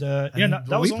 Jesus. And And that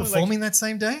were was we only performing that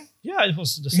same day? yeah, it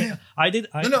was the same. Yeah. I did.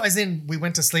 No, as in we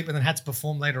went to sleep and then had to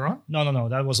perform later on? No.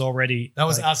 That was already. That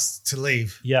was like, us to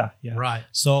leave. Yeah. Right.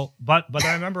 So, but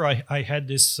I remember I had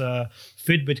this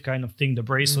Fitbit kind of thing, the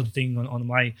bracelet thing on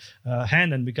my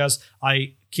hand, and because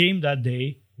I came that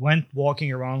day, went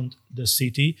walking around the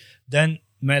city, then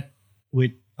met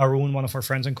with Arun, one of our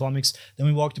friends and comics. Then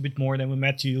we walked a bit more. Then we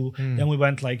met you. Then we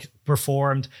went like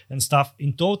performed and stuff.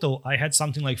 In total, I had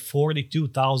something like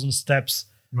 42,000 steps.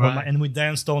 Right. And we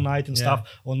danced all night and stuff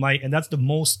on my, and that's the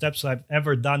most steps I've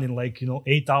ever done in like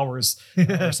 8 hours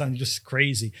or something, just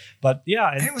crazy. But yeah,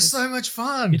 And it was so much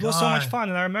fun. it was so much fun,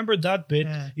 and I remember that bit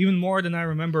even more than I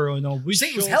remember. Which See,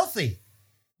 it was show- healthy.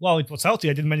 Well, it was healthy.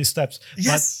 I did many steps.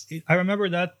 Yes. But I remember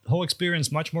that whole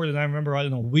experience much more than I remember, I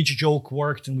don't know, which joke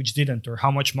worked and which didn't, or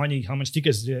how much money, how many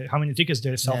tickets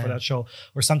did I sell for that show,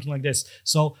 or something like this.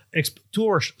 So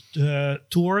tours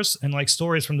and like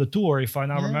stories from the tour, if I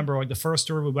now remember, like the first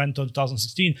tour we went on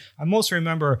 2016, I mostly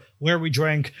remember where we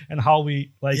drank and how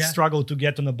we struggled to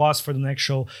get on the bus for the next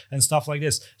show and stuff like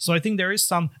this. So I think there is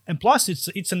some, and plus it's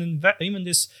even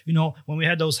this, when we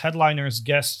had those headliners,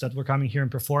 guests that were coming here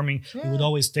and performing, we would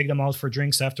always take them out for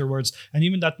drinks afterwards, and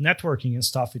even that networking and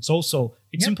stuff, it's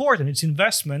important. It's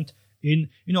investment in,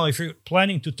 if you're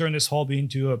planning to turn this hobby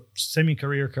into a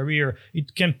career,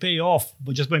 it can pay off,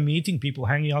 but just by meeting people,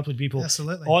 hanging out with people.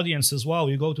 Absolutely. Audience as well.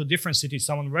 You go to a different city,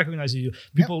 someone recognizes you,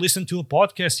 people listen to a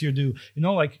podcast you do,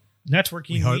 like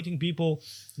networking, meeting people,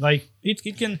 like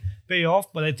it can pay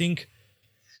off. But I think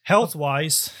health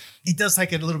wise, It does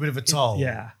take a little bit of a toll.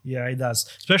 Yeah, it does.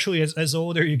 Especially as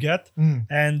older you get,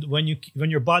 and when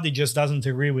your body just doesn't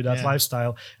agree with that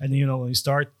lifestyle, and when you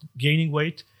start gaining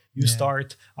weight, you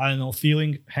start, I don't know,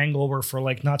 feeling hangover for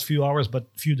like not few hours but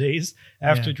few days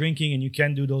after drinking, and you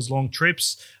can't do those long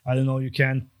trips. I don't know, you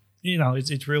can't.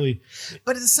 It's really.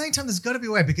 But at the same time, there's got to be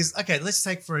a way, because let's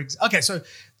take so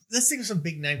let's think of some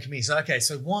big name comedians.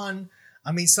 So one.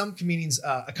 I mean, some comedians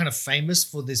are kind of famous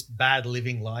for this bad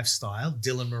living lifestyle.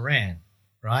 Dylan Moran,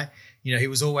 right? He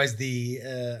was always the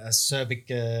acerbic,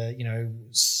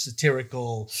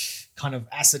 satirical, kind of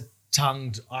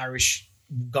acid-tongued Irish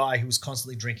guy who was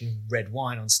constantly drinking red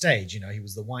wine on stage. He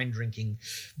was the wine drinking.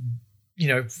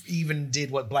 Even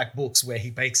did what Black Books, where he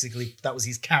basically, that was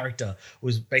his character,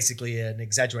 was basically an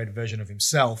exaggerated version of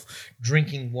himself,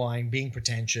 drinking wine, being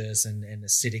pretentious and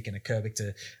acidic and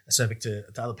acerbic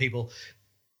to other people.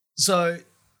 So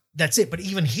that's it. But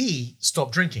even he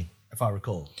stopped drinking, if I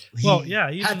recall. He even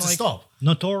had to like stop.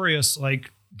 Notorious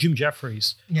like Jim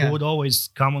Jeffries, who would always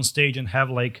come on stage and have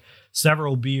like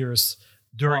several beers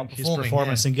during his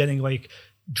performance and getting like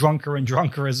drunker and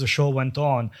drunker as the show went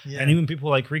on. And even people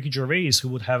like Ricky Gervais, who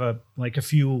would have a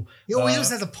few. He always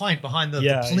has a pint behind the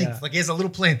plinth. Yeah. Like he has a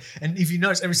little plinth, and if you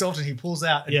notice, every so often he pulls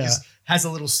out and he just has a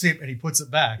little sip and he puts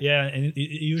it back. Yeah, and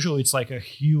usually it's like a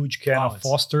huge can of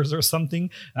Foster's or something.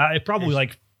 It probably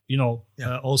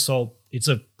also it's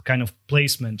a kind of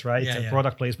placement, right?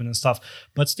 Product placement and stuff.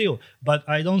 But still,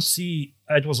 I don't see.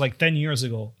 It was like 10 years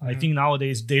ago. I think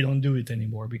nowadays they don't do it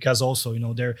anymore, because also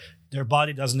their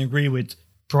body doesn't agree with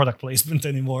product placement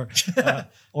anymore,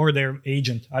 or their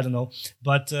agent, I don't know.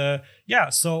 But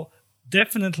so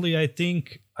definitely I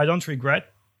think I don't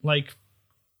regret like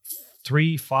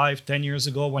 3, 5, 10 years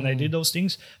ago when I did those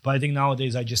things, but I think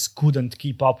nowadays I just couldn't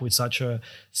keep up with such a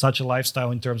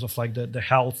lifestyle in terms of like the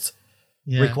health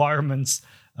requirements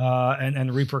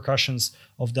and repercussions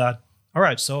of that. All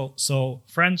right, so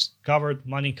friends covered,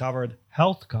 money covered,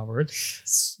 health covered.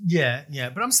 Yeah.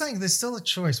 But I'm saying there's still a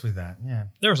choice with that. Yeah.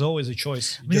 There's always a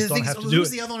choice. You just don't have to do it. Who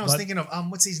was the other one I was thinking of?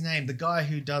 What's his name? The guy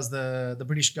who does the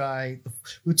British guy. We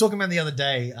were talking about the other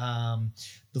day.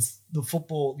 The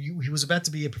football. He was about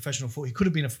to be a professional football. He could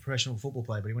have been a professional football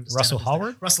player, but he went to Russell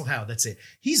Howard. Russell Howard. That's it.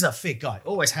 He's a fit guy.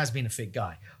 Always has been a fit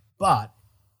guy. But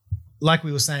like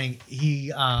we were saying,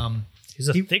 he's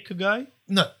a thick guy.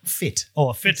 No, fit. Oh,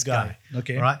 a fit guy.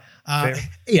 Okay. Right.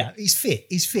 Yeah, he's fit.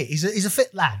 He's a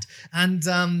fit lad. And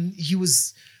he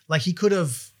was like, he could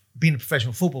have been a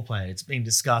professional football player. It's been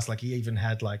discussed. Like he even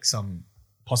had like some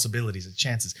possibilities and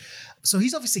chances. So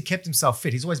he's obviously kept himself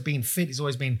fit. He's always been fit. He's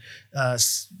always been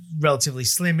relatively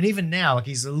slim. And even now, like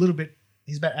he's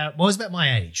about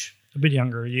my age. A bit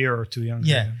younger, a year or two younger.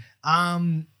 Yeah.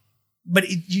 But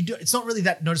it's not really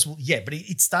that noticeable yet, but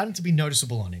it's starting to be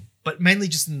noticeable on him, but mainly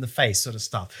just in the face sort of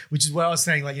stuff, which is where I was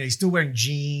saying, like, he's still wearing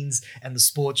jeans and the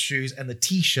sports shoes and the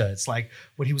t-shirts, like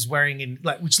what he was wearing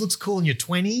which looks cool in your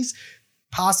 20s,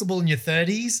 passable in your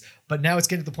 30s, but now it's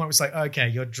getting to the point where it's like, okay,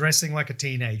 you're dressing like a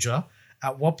teenager.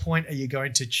 At what point are you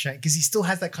going to change? Because he still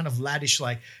has that kind of laddish,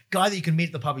 like, guy that you can meet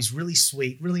at the pub. He's really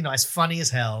sweet, really nice, funny as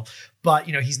hell. But,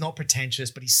 you know, he's not pretentious,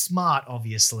 but he's smart,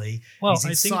 obviously. Well, he's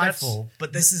I think that's insightful,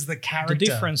 but this is the character. the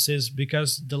difference is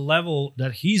because the level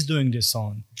that he's doing this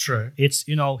on, True. it's,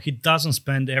 you know, he doesn't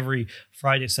spend every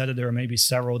Friday, Saturday, or maybe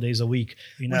several days a week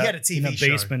in, Well, he had a TV show.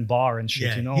 basement bar and shit.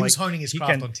 Yeah, You know, he was like, honing his he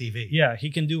craft can- on TV. Yeah, he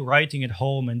can do writing at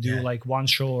home and do Yeah. like one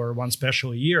show or one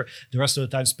special a year. The rest of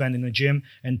the time spent in the gym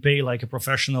and pay like a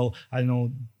professional, I don't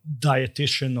know,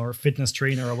 dietitian or fitness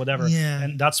trainer or whatever. Yeah.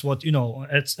 And that's what, you know,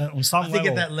 it's on some I think level.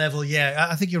 at that level, yeah,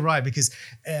 I think you're right, because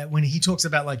when he talks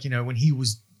about, like, you know, when he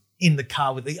was in the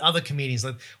car with the other comedians,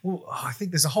 like, well, I think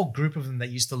there's a whole group of them that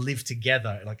used to live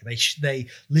together. Like they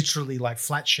literally like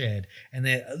flat shared, and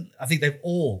I think they've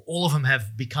all of them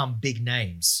have become big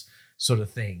names, sort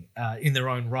of thing, in their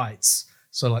own rights.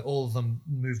 So like all of them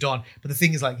moved on. But the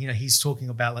thing is, like, you know, he's talking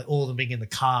about like all of them being in the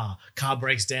car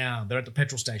breaks down, they're at the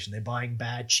petrol station, they're buying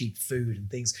bad, cheap food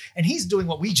and things. And he's doing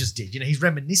what we just did. You know, he's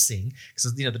reminiscing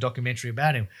because, you know, the documentary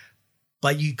about him.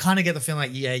 But you kind of get the feeling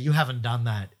like, yeah, you haven't done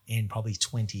that in probably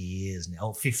 20 years now,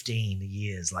 or 15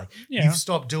 years. Like, Yeah. you've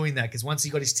stopped doing that because once he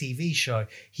got his TV show,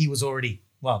 he was already,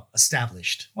 well,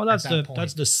 established. Well, that's at that point.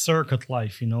 that's the circuit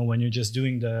life, you know, when you're just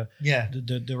doing the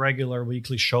regular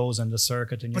weekly shows and the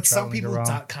circuit and you're But some traveling people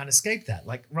around. can't escape that.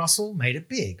 Like Russell made it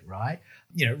big, right?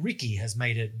 You know, Ricky has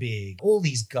made it big. All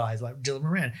these guys like Dylan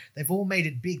Moran, they've all made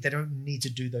it big. They don't need to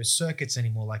do those circuits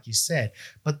anymore, like you said.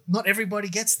 But not everybody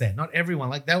gets there. Not everyone.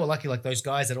 Like, they were lucky, like those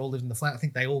guys that all lived in the flat. I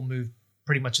think they all moved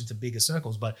pretty much into bigger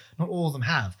circles, but not all of them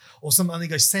have. Or some only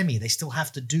go semi. They still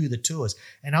have to do the tours.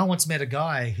 And I once met a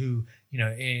guy who, you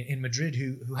know, in Madrid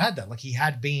who had that. Like, he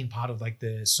had been part of like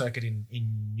the circuit in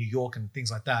New York and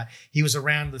things like that. He was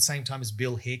around at the same time as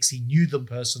Bill Hicks. He knew them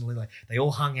personally. Like, they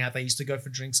all hung out. They used to go for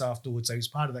drinks afterwards. So he was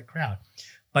part of that crowd.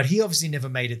 But he obviously never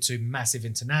made it to massive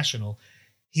international.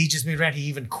 He just moved around. He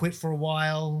even quit for a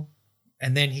while.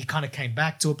 And then he kind of came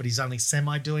back to it, but he's only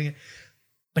semi doing it.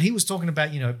 But he was talking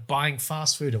about, you know, buying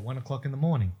fast food at 1 o'clock in the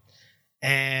morning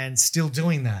and still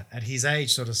doing that at his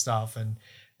age, sort of stuff. And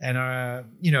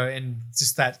you know, and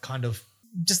just that kind of,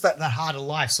 just that harder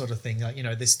life sort of thing. Like, you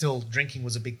know, there's still drinking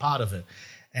was a big part of it,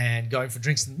 and going for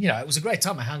drinks. And, you know, it was a great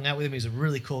time. I hung out with him. He was a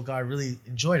really cool guy. Really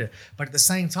enjoyed it. But at the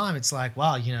same time, it's like,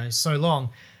 wow, you know, so long.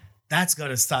 That's got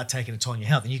to start taking a toll on your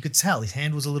health. And you could tell his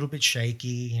hand was a little bit shaky.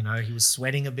 You know, he was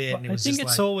sweating a bit. And it I was think just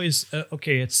it's like, always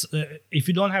okay. It's if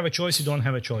you don't have a choice, you don't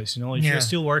have a choice. You know, if Yeah. you're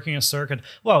still working a circuit,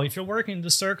 well, if you're working the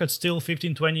circuit still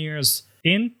 15, 20 years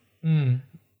in,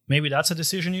 maybe that's a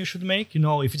decision you should make. You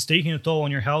know, if it's taking a toll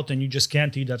on your health and you just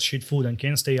can't eat that shit food and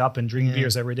can't stay up and drink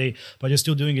beers every day, but you're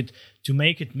still doing it to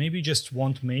make it, maybe you just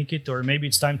won't make it, or maybe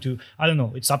it's time to, I don't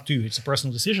know, it's up to you. It's a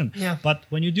personal decision. Yeah. But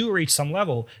when you do reach some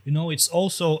level, you know, it's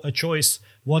also a choice.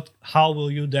 How will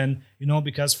you then, you know,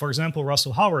 because for example,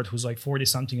 Russell Howard, who's like 40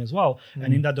 something as well.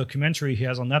 And in that documentary he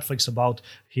has on Netflix about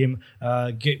him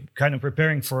kind of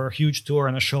preparing for a huge tour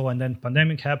and a show, and then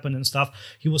pandemic happened and stuff.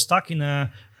 He was stuck in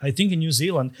I think in New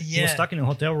Zealand, he was Yeah. stuck in a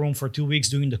hotel room for 2 weeks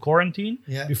doing the quarantine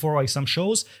Yeah. before like some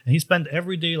shows. And he spent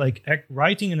every day like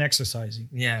writing and exercising.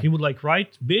 Yeah. He would like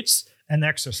write bits and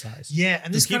exercise. Yeah, and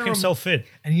to this keep kinda himself fit.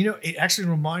 And you know, it actually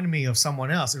reminded me of someone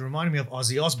else. It reminded me of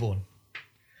Ozzy Osbourne.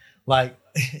 Like,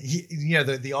 you know,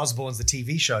 the Osbournes, the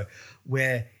TV show,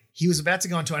 where he was about to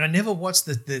go on tour. And I never watched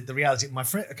the reality. My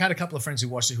friend, I had a couple of friends who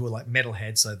watched it who were like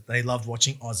metalheads, so they loved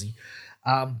watching Ozzy.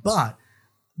 But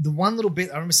the one little bit,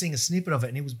 I remember seeing a snippet of it,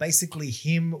 and it was basically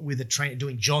him with a trainer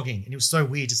doing jogging. And it was so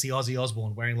weird to see Ozzy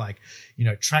Osbourne wearing like, you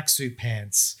know, tracksuit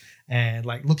pants and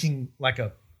like looking like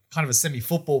a kind of a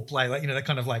semi-football player, like, you know, that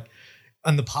kind of like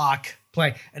on the park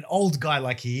playing. An old guy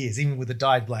like he is, even with the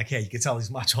dyed black hair, you can tell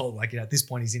he's much older. Like, you know, at this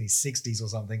point he's in his 60s or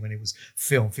something when it was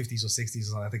filmed, 50s or 60s or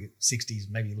something. I think 60s,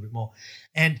 maybe a little bit more.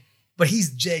 But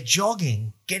he's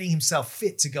jogging, getting himself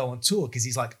fit to go on tour because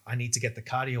he's like, I need to get the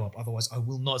cardio up. Otherwise, I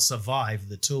will not survive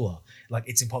the tour. Like,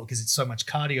 it's important because it's so much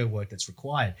cardio work that's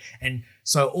required. And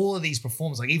so all of these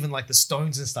performers, like even like the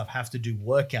Stones and stuff, have to do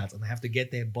workouts and they have to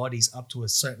get their bodies up to a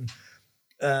certain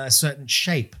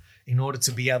shape in order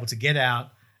to be able to get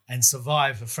out and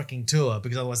survive a freaking tour,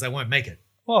 because otherwise they won't make it.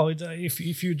 Well,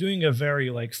 if you're doing a very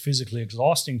like physically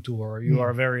exhausting tour, you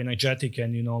are very energetic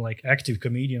and, you know, like active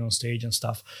comedian on stage and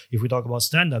stuff. If we talk about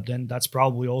stand-up, then that's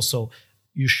probably also,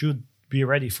 you should be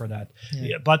ready for that.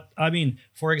 Yeah, but I mean,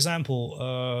 for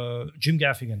example, Jim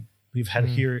Gaffigan, we've had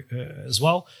here as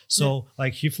well. So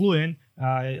like he flew in,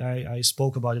 I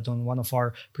spoke about it on one of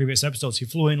our previous episodes. He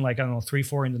flew in like, I don't know,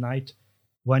 3-4 in the night,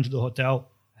 went to the hotel,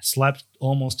 slept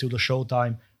almost till the show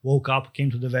time, woke up,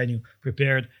 came to the venue,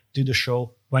 prepared, did the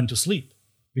show, went to sleep.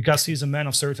 Because he's a man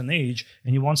of certain age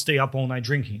and he won't stay up all night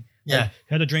drinking. Yeah. Like,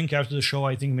 had a drink after the show,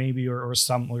 I think maybe, or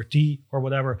tea or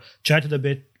whatever, chatted a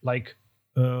bit like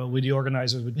with the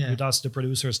organizers, with us, the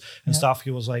producers and stuff.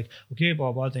 He was like, okay,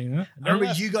 blah, blah, thing. I remember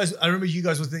you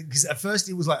guys were thinking, because at first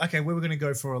he was like, okay, we were going to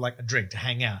go for like a drink to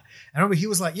hang out. I remember he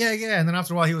was like, yeah. And then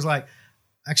after a while he was like,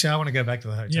 actually, I want to go back to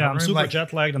the hotel. Yeah, I'm super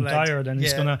jet lagged. I'm tired, and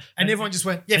he's gonna. And everyone just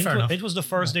went, yeah, fair enough. It was the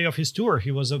first day of his tour.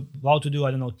 He was about to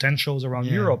do, 10 shows around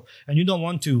Europe, and you don't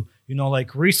want to,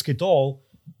 like risk it all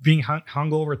being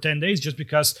hung over 10 days just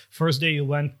because first day you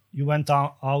went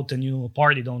out and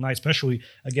partied all night, especially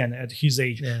again at his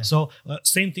age. Yeah. So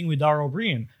same thing with Dara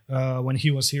O'Brien when he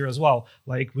was here as well.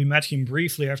 Like we met him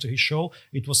briefly after his show.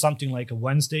 It was something like a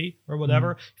Wednesday or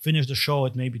whatever. Finished the show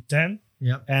at maybe 10.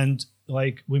 Yeah. And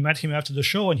like we met him after the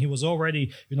show and he was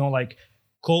already, like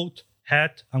coat,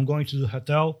 hat, I'm going to the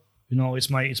hotel. It's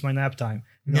my nap time.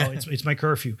 It's my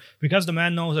curfew. Because the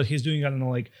man knows that he's doing,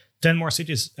 10 more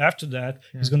cities after that.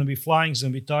 He's going to be flying. He's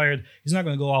going to be tired. He's not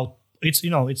going to go out. It's,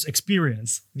 it's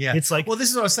experience. Yeah. It's like, well, this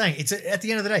is what I was saying. It's at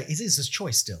the end of the day, it is his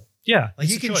choice still. Yeah. Like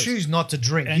you can choose not to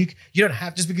drink. And you don't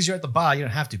have, just because you're at the bar, you don't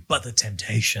have to, but the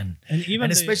temptation.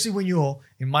 And especially when you're,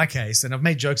 in my case, and I've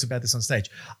made jokes about this on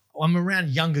stage, I'm around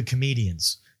younger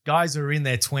comedians. Guys are in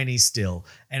their 20s still.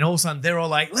 And all of a sudden they're all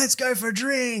like, let's go for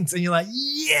drinks. And you're like,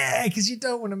 yeah, because you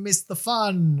don't want to miss the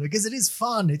fun. Because it is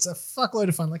fun. It's a fuckload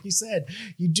of fun. Like you said,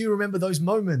 you do remember those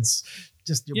moments.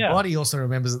 Just your body also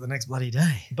remembers it the next bloody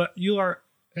day. But you are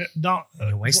not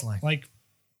your waistline. Like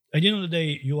at the end of the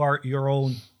day, you are your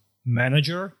own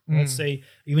manager. Let's say,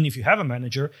 even if you have a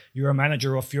manager, you're a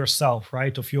manager of yourself,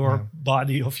 right? Of your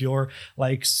body, of your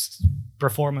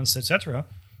performance, etc.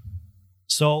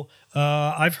 So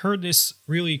I've heard this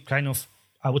really kind of,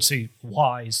 I would say,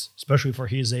 wise, especially for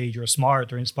his age, or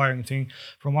smart or inspiring thing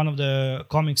from one of the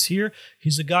comics here.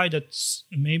 He's a guy that's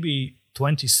maybe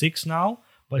 26 now,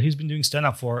 but he's been doing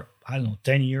stand-up for,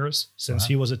 10 years, since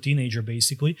he was a teenager,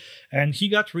 basically. And he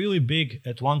got really big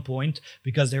at one point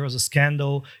because there was a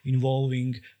scandal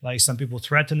involving some people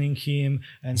threatening him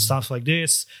and stuff like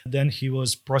this. Then he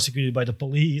was prosecuted by the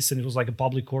police and it was like a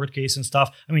public court case and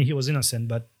stuff. I mean, he was innocent,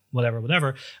 but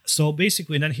whatever. So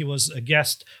basically, then he was a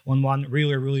guest on one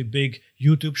really, really big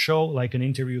YouTube show, like an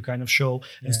interview kind of show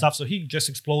and stuff. So he just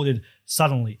exploded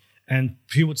suddenly. And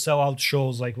he would sell out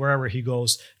shows wherever he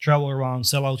goes, travel around,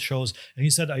 sell out shows. And he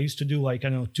said, I used to do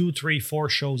 2, 3, 4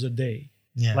 shows a day.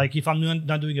 Yeah. Like if I'm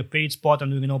not doing a paid spot,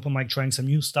 I'm doing an open mic, trying some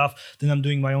new stuff. Then I'm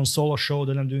doing my own solo show.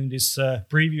 Then I'm doing this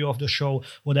preview of the show,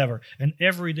 whatever. And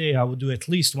every day I would do at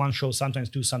least one show, sometimes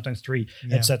 2, sometimes 3,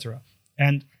 etc.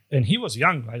 And he was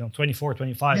young, 24,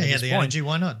 25. Yeah, the energy.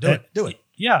 Why not? Do it.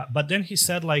 Yeah, but then he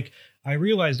said, I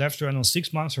realized after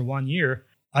 6 months or 1 year,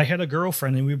 I had a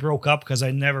girlfriend and we broke up because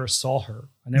I never saw her.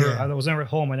 I was never at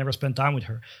home. I never spent time with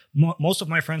her. Most of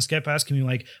my friends kept asking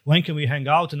me, when can we hang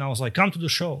out? And I was like, come to the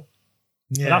show.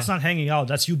 Yeah. But that's not hanging out.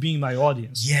 That's you being my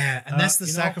audience. Yeah, and that's the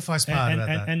sacrifice part about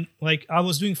that. And I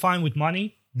was doing fine with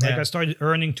money. I started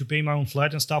earning to pay my own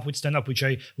flat and stuff with stand-up, which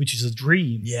is a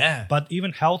dream. Yeah. But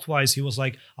even health-wise, he was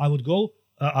like, I would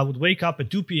wake up at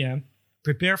 2 p.m.,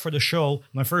 prepare for the show.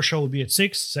 My first show would be at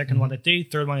 6, second one at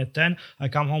 8, third one at 10. I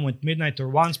come home at midnight or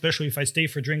 1, especially if I stay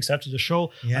for drinks after the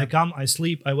show. Yeah. I come, I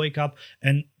sleep, I wake up.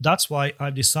 And that's why I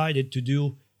decided to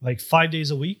do 5 days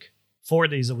a week, 4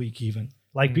 days a week even.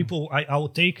 People, I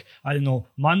would take,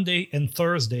 Monday and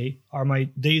Thursday are my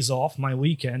days off, my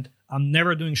weekend. I'm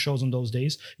never doing shows on those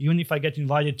days. Even if I get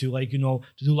invited to to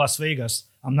do Las Vegas,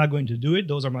 I'm not going to do it.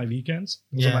 Those are my weekends.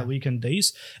 Those are my weekend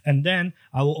days. And then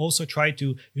I will also try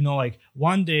to,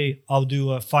 one day I'll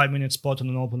do a 5-minute spot on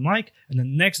an open mic. And the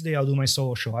next day I'll do my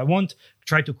solo show. I won't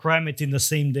try to cram it in the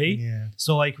same day. Yeah.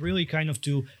 So really kind of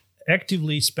to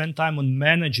actively spend time on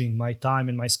managing my time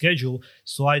and my schedule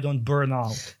so I don't burn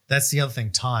out. That's the other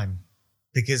thing, time.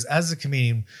 Because as a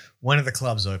comedian, when are the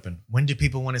clubs open? When do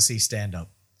people want to see stand-up?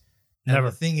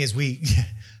 Never. The thing is,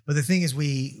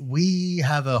 we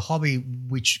have a hobby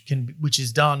which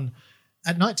is done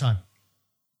at nighttime.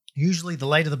 Usually, the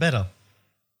later the better.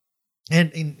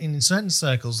 And in certain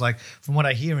circles, from what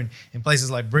I hear in places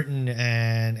like Britain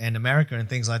and America and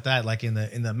things like that,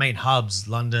 in the main hubs,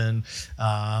 London,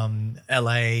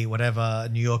 LA, whatever,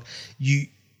 New York,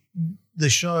 the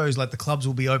shows, like the clubs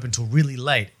will be open till really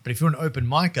late. But if you're an open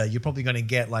micer, you're probably going to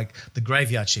get like the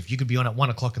graveyard shift. You could be on at 1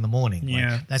 o'clock in the morning.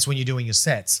 Yeah. Like, that's when you're doing your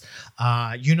sets.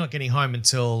 You're not getting home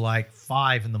until like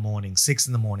 5 in the morning, 6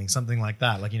 in the morning, something like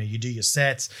that. Like, you do your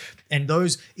sets, and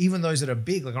even those that are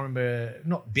big, like I remember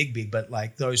not big, but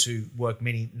like those who work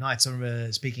many nights. I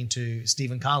remember speaking to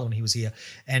Stephen Carl when he was here,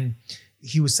 and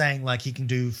he was saying like he can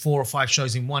do 4 or 5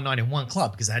 shows in one night in one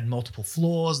club because they had multiple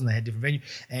floors and they had different venues.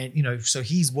 And, so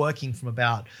he's working from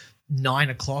about 9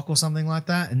 o'clock or something like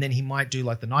that. And then he might do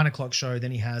like the 9 o'clock show.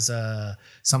 Then he has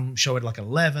some show at like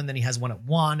 11. Then he has one at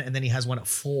 1. And then he has one at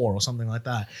 4 or something like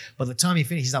that. By the time he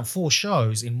finishes, he's done 4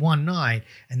 shows in one night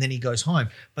and then he goes home.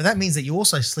 But that means that you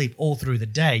also sleep all through the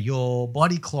day. Your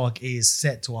body clock is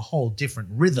set to a whole different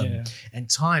rhythm and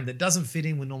time that doesn't fit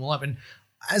in with normal life. And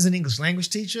as an English language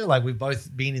teacher, like we've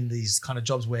both been in these kind of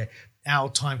jobs where our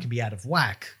time can be out of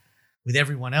whack with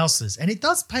everyone else's. And it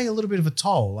does pay a little bit of a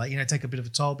toll, like, take a bit of a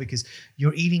toll because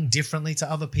you're eating differently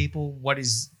to other people. What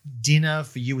is dinner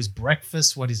for you is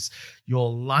breakfast. What is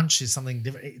your lunch is something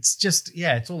different. It's just,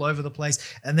 it's all over the place.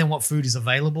 And then what food is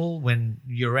available when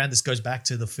you're around. This goes back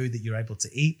to the food that you're able to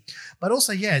eat. But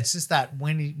also, it's just that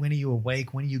when are you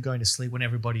awake? When are you going to sleep when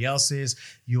everybody else is?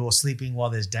 You're sleeping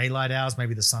while there's daylight hours.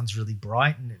 Maybe the sun's really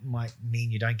bright and it might mean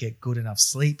you don't get good enough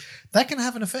sleep. That can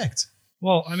have an effect.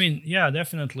 Well, I mean,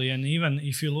 definitely. And even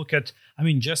if you look at,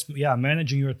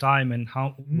 managing your time and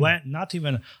not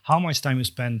even how much time you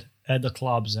spend at the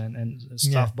clubs and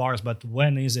stuff, bars, but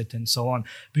when is it and so on.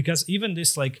 Because even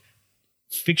this like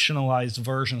fictionalized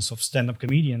versions of stand-up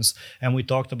comedians, and we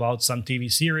talked about some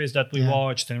TV series that we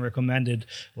watched and recommended,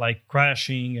 like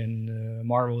Crashing and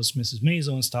Marvelous Mrs.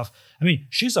 Maisel and stuff. I mean,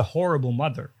 she's a horrible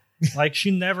mother. Like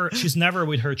she's never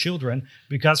with her children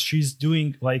because she's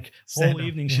doing like whole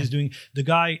evening. She's doing the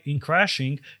guy in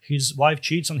Crashing. His wife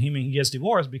cheats on him and he gets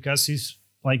divorced because he's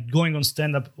like going on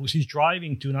stand up. He's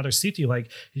driving to another city. Like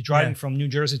he's driving from New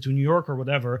Jersey to New York or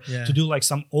whatever to do like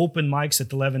some open mics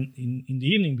at 11 in the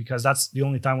evening because that's the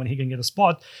only time when he can get a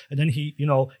spot. And then he,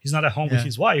 he's not at home with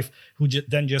his wife who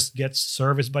then just gets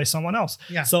serviced by someone else.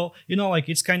 Yeah. So, like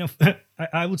it's kind of,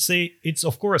 I would say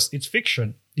of course, it's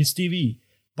fiction. It's TV.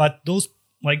 But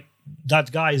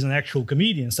that guy is an actual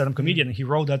comedian, stand-up comedian, and he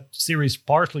wrote that series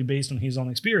partly based on his own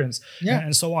experience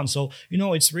and so on. So,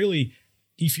 it's really,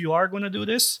 if you are going to do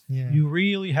this, you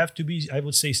really have to be, I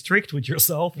would say, strict with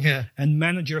yourself and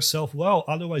manage yourself well.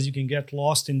 Otherwise, you can get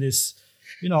lost in this,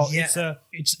 it's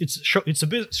a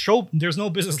business show. There's no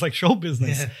business like show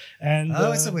business. And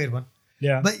it's a weird one.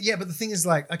 Yeah. But the thing is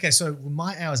like, okay, so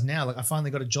my hours now, like I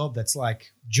finally got a job that's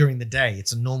like during the day.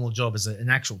 It's a normal job as an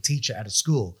actual teacher at a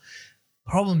school.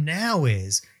 Problem now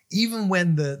is even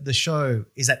when the show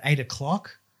is at 8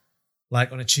 o'clock,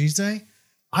 like on a Tuesday,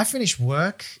 I finish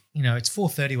work, it's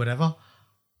 4:30, whatever.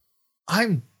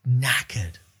 I'm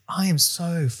knackered. I am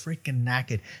so freaking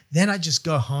knackered. Then I just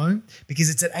go home because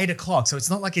it's at 8 o'clock. So it's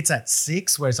not like it's at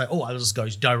 6 where it's like, I'll just go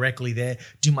directly there,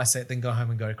 do my set, then go home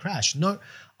and go to crash. No,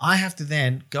 I have to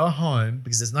then go home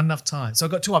because there's not enough time. So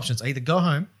I've got 2 options. I either go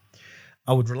home,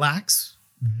 I would relax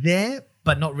there,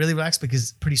 but not really relax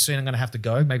because pretty soon I'm going to have to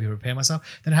go, maybe prepare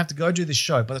myself. Then I have to go do the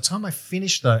show. By the time I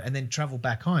finish though, and then travel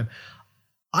back home,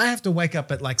 I have to wake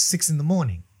up at like 6 in the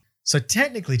morning. So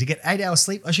technically to get 8 hours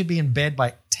sleep, I should be in bed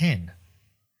by 10.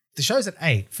 The show's at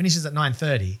 8, finishes at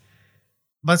 9:30.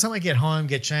 By the time I get home,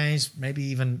 get changed, maybe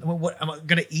even, what am I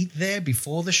going to eat there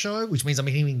before the show, which means I'm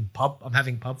having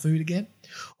pub food again,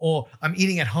 or I'm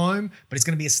eating at home, but it's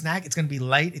going to be a snack. It's going to be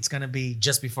late. It's going to be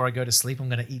just before I go to sleep. I'm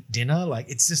going to eat dinner. Like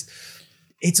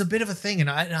it's a bit of a thing. And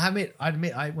I admit,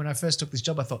 when I first took this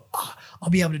job, I thought,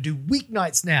 I'll be able to do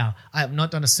weeknights now. I have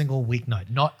not done a single weeknight,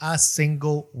 not a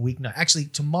single weeknight. Actually,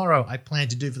 tomorrow I plan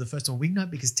to do for the first time a weeknight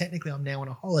because technically I'm now on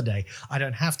a holiday. I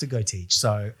don't have to go teach.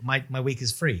 So my week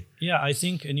is free. Yeah, I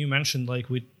think, and you mentioned like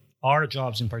with our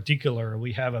jobs in particular,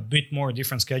 we have a bit more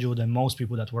different schedule than most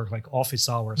people that work like office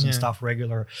hours and stuff,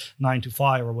 regular 9 to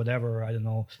 5 or whatever, I don't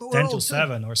know, 10 to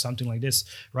 7 or something like this,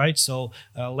 right? So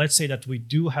let's say that we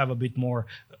do have a bit more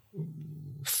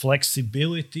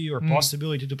flexibility or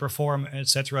possibility to perform,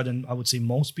 etc., than I would say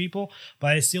most people.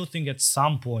 But I still think at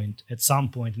some point,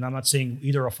 and I'm not saying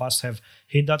either of us have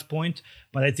hit that point,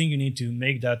 but I think you need to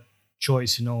make that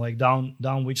choice, like down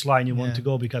which line you want to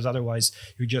go, because otherwise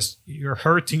you're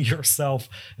hurting yourself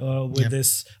with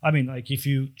this. I mean, like if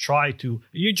you try to,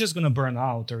 you're just gonna burn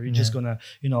out, or you're just gonna,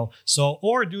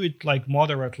 or do it like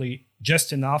moderately,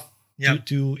 just enough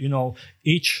to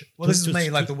itch. Well, this is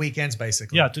made like the weekends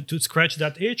basically. Yeah, to scratch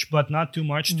that itch, but not too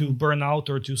much to burn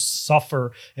out or to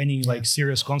suffer any like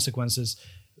serious consequences.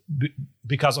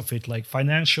 because of it, like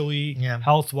financially,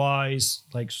 health wise,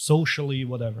 like socially,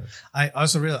 whatever. I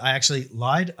actually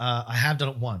lied. I have done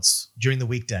it once during the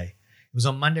weekday. It was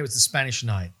on Monday. It was the Spanish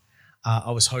night.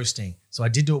 I was hosting. So I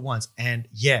did do it once. And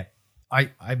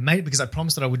I made it because I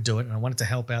promised that I would do it. And I wanted to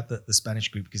help out the Spanish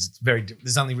group because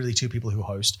there's only really 2 people who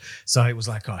host. So it was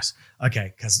like, gosh,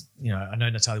 okay. Because, I know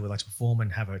Natalia would like to perform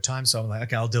and have her time. So I'm like,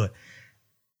 okay, I'll do it.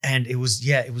 And it was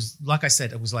like I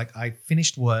said, it was like I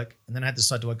finished work and then I had to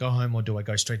decide, do I go home or do I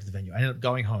go straight to the venue? I ended up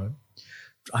going home.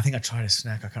 I think I tried a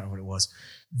snack. I can't remember what it was.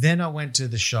 Then I went to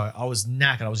the show. I was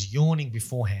knackered. I was yawning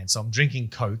beforehand. So I'm drinking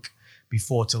Coke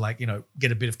before to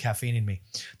get a bit of caffeine in me.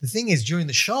 The thing is, during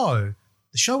the show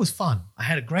was fun. I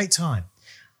had a great time.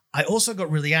 I also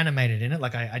got really animated in it.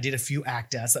 Like I did a few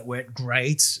act outs that went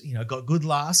great, got good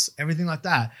laughs, everything like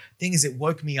that. Thing is, it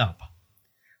woke me up.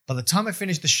 By the time I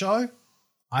finished the show,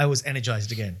 I was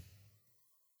energized again.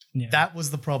 Yeah. That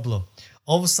was the problem.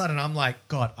 All of a sudden, I'm like,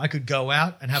 God, I could go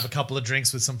out and have a couple of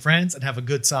drinks with some friends and have a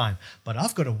good time. But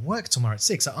I've got to work tomorrow at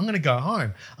 6. So I'm going to go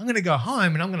home. I'm going to go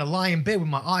home and I'm going to lie in bed with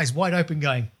my eyes wide open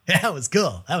going, yeah, that was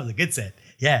cool. That was a good set.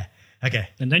 Yeah. Okay.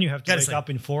 And then you have to wake up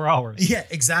in 4 hours. Yeah,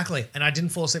 exactly. And I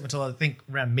didn't fall asleep until I think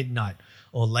around midnight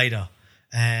or later.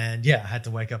 And I had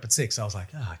to wake up at 6. So I was like,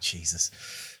 oh, Jesus.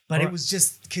 But it was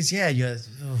just because,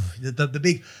 the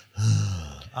big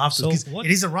after.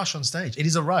 It is a rush on stage. It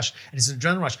is a rush. And it's an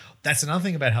adrenaline rush. That's another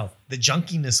thing about health. The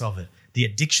junkiness of it. The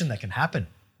addiction that can happen.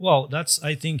 Well, that's,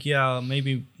 I think,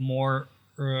 maybe more...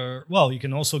 you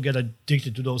can also get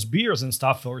addicted to those beers and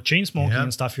stuff or chain smoking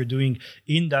and stuff you're doing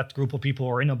in that group of people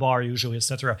or in a bar usually,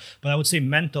 etc. But I would say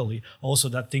mentally also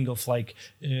that thing of like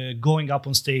going up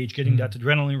on stage, getting that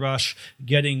adrenaline rush,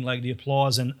 getting like the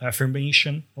applause and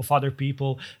affirmation of other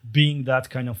people, being that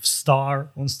kind of star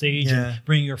on stage and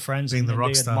bringing your friends being and the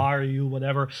they admire you,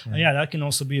 whatever. That can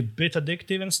also be a bit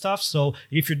addictive and stuff. So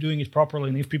if you're doing it properly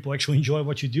and if people actually enjoy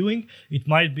what you're doing, it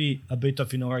might be a bit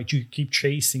of, like you keep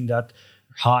chasing that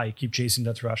high, keep chasing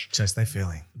that rush. Just that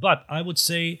feeling. But I would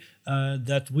say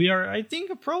that we are, I think,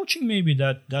 approaching maybe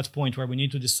that point where we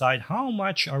need to decide how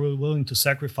much are we willing to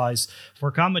sacrifice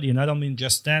for comedy. And I don't mean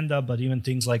just stand-up, but even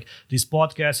things like these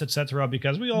podcasts, etc.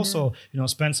 Because we also,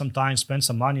 spend some time, spend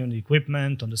some money on the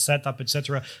equipment, on the setup,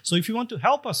 etc. So if you want to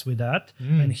help us with that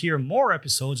and hear more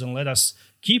episodes and let us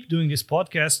keep doing this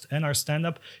podcast and our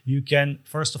stand-up, you can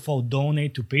first of all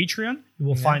donate to Patreon. You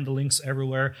will find the links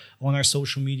everywhere on our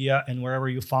social media and wherever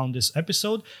you found this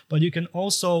episode. But you can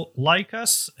also like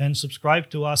us and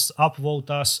subscribe to us, upvote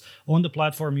us on the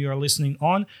platform you are listening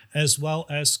on, as well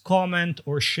as comment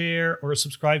or share or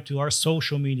subscribe to our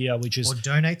social media, which is... Or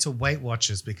donate to Weight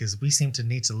Watchers because we seem to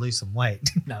need to lose some weight.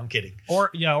 No, I'm kidding.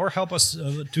 Or help us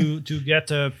to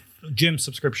get a Jim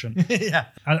subscription.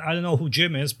 I don't know who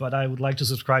Jim is, but I would like to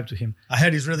subscribe to him. I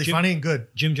heard he's really funny and good.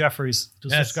 Jim Jeffries.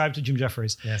 Subscribe to Jim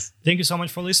Jeffries. Yes. Thank you so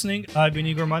much for listening. I've been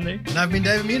Igor Monday. And I've been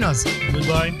David Munoz.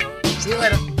 Goodbye. See you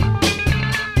later.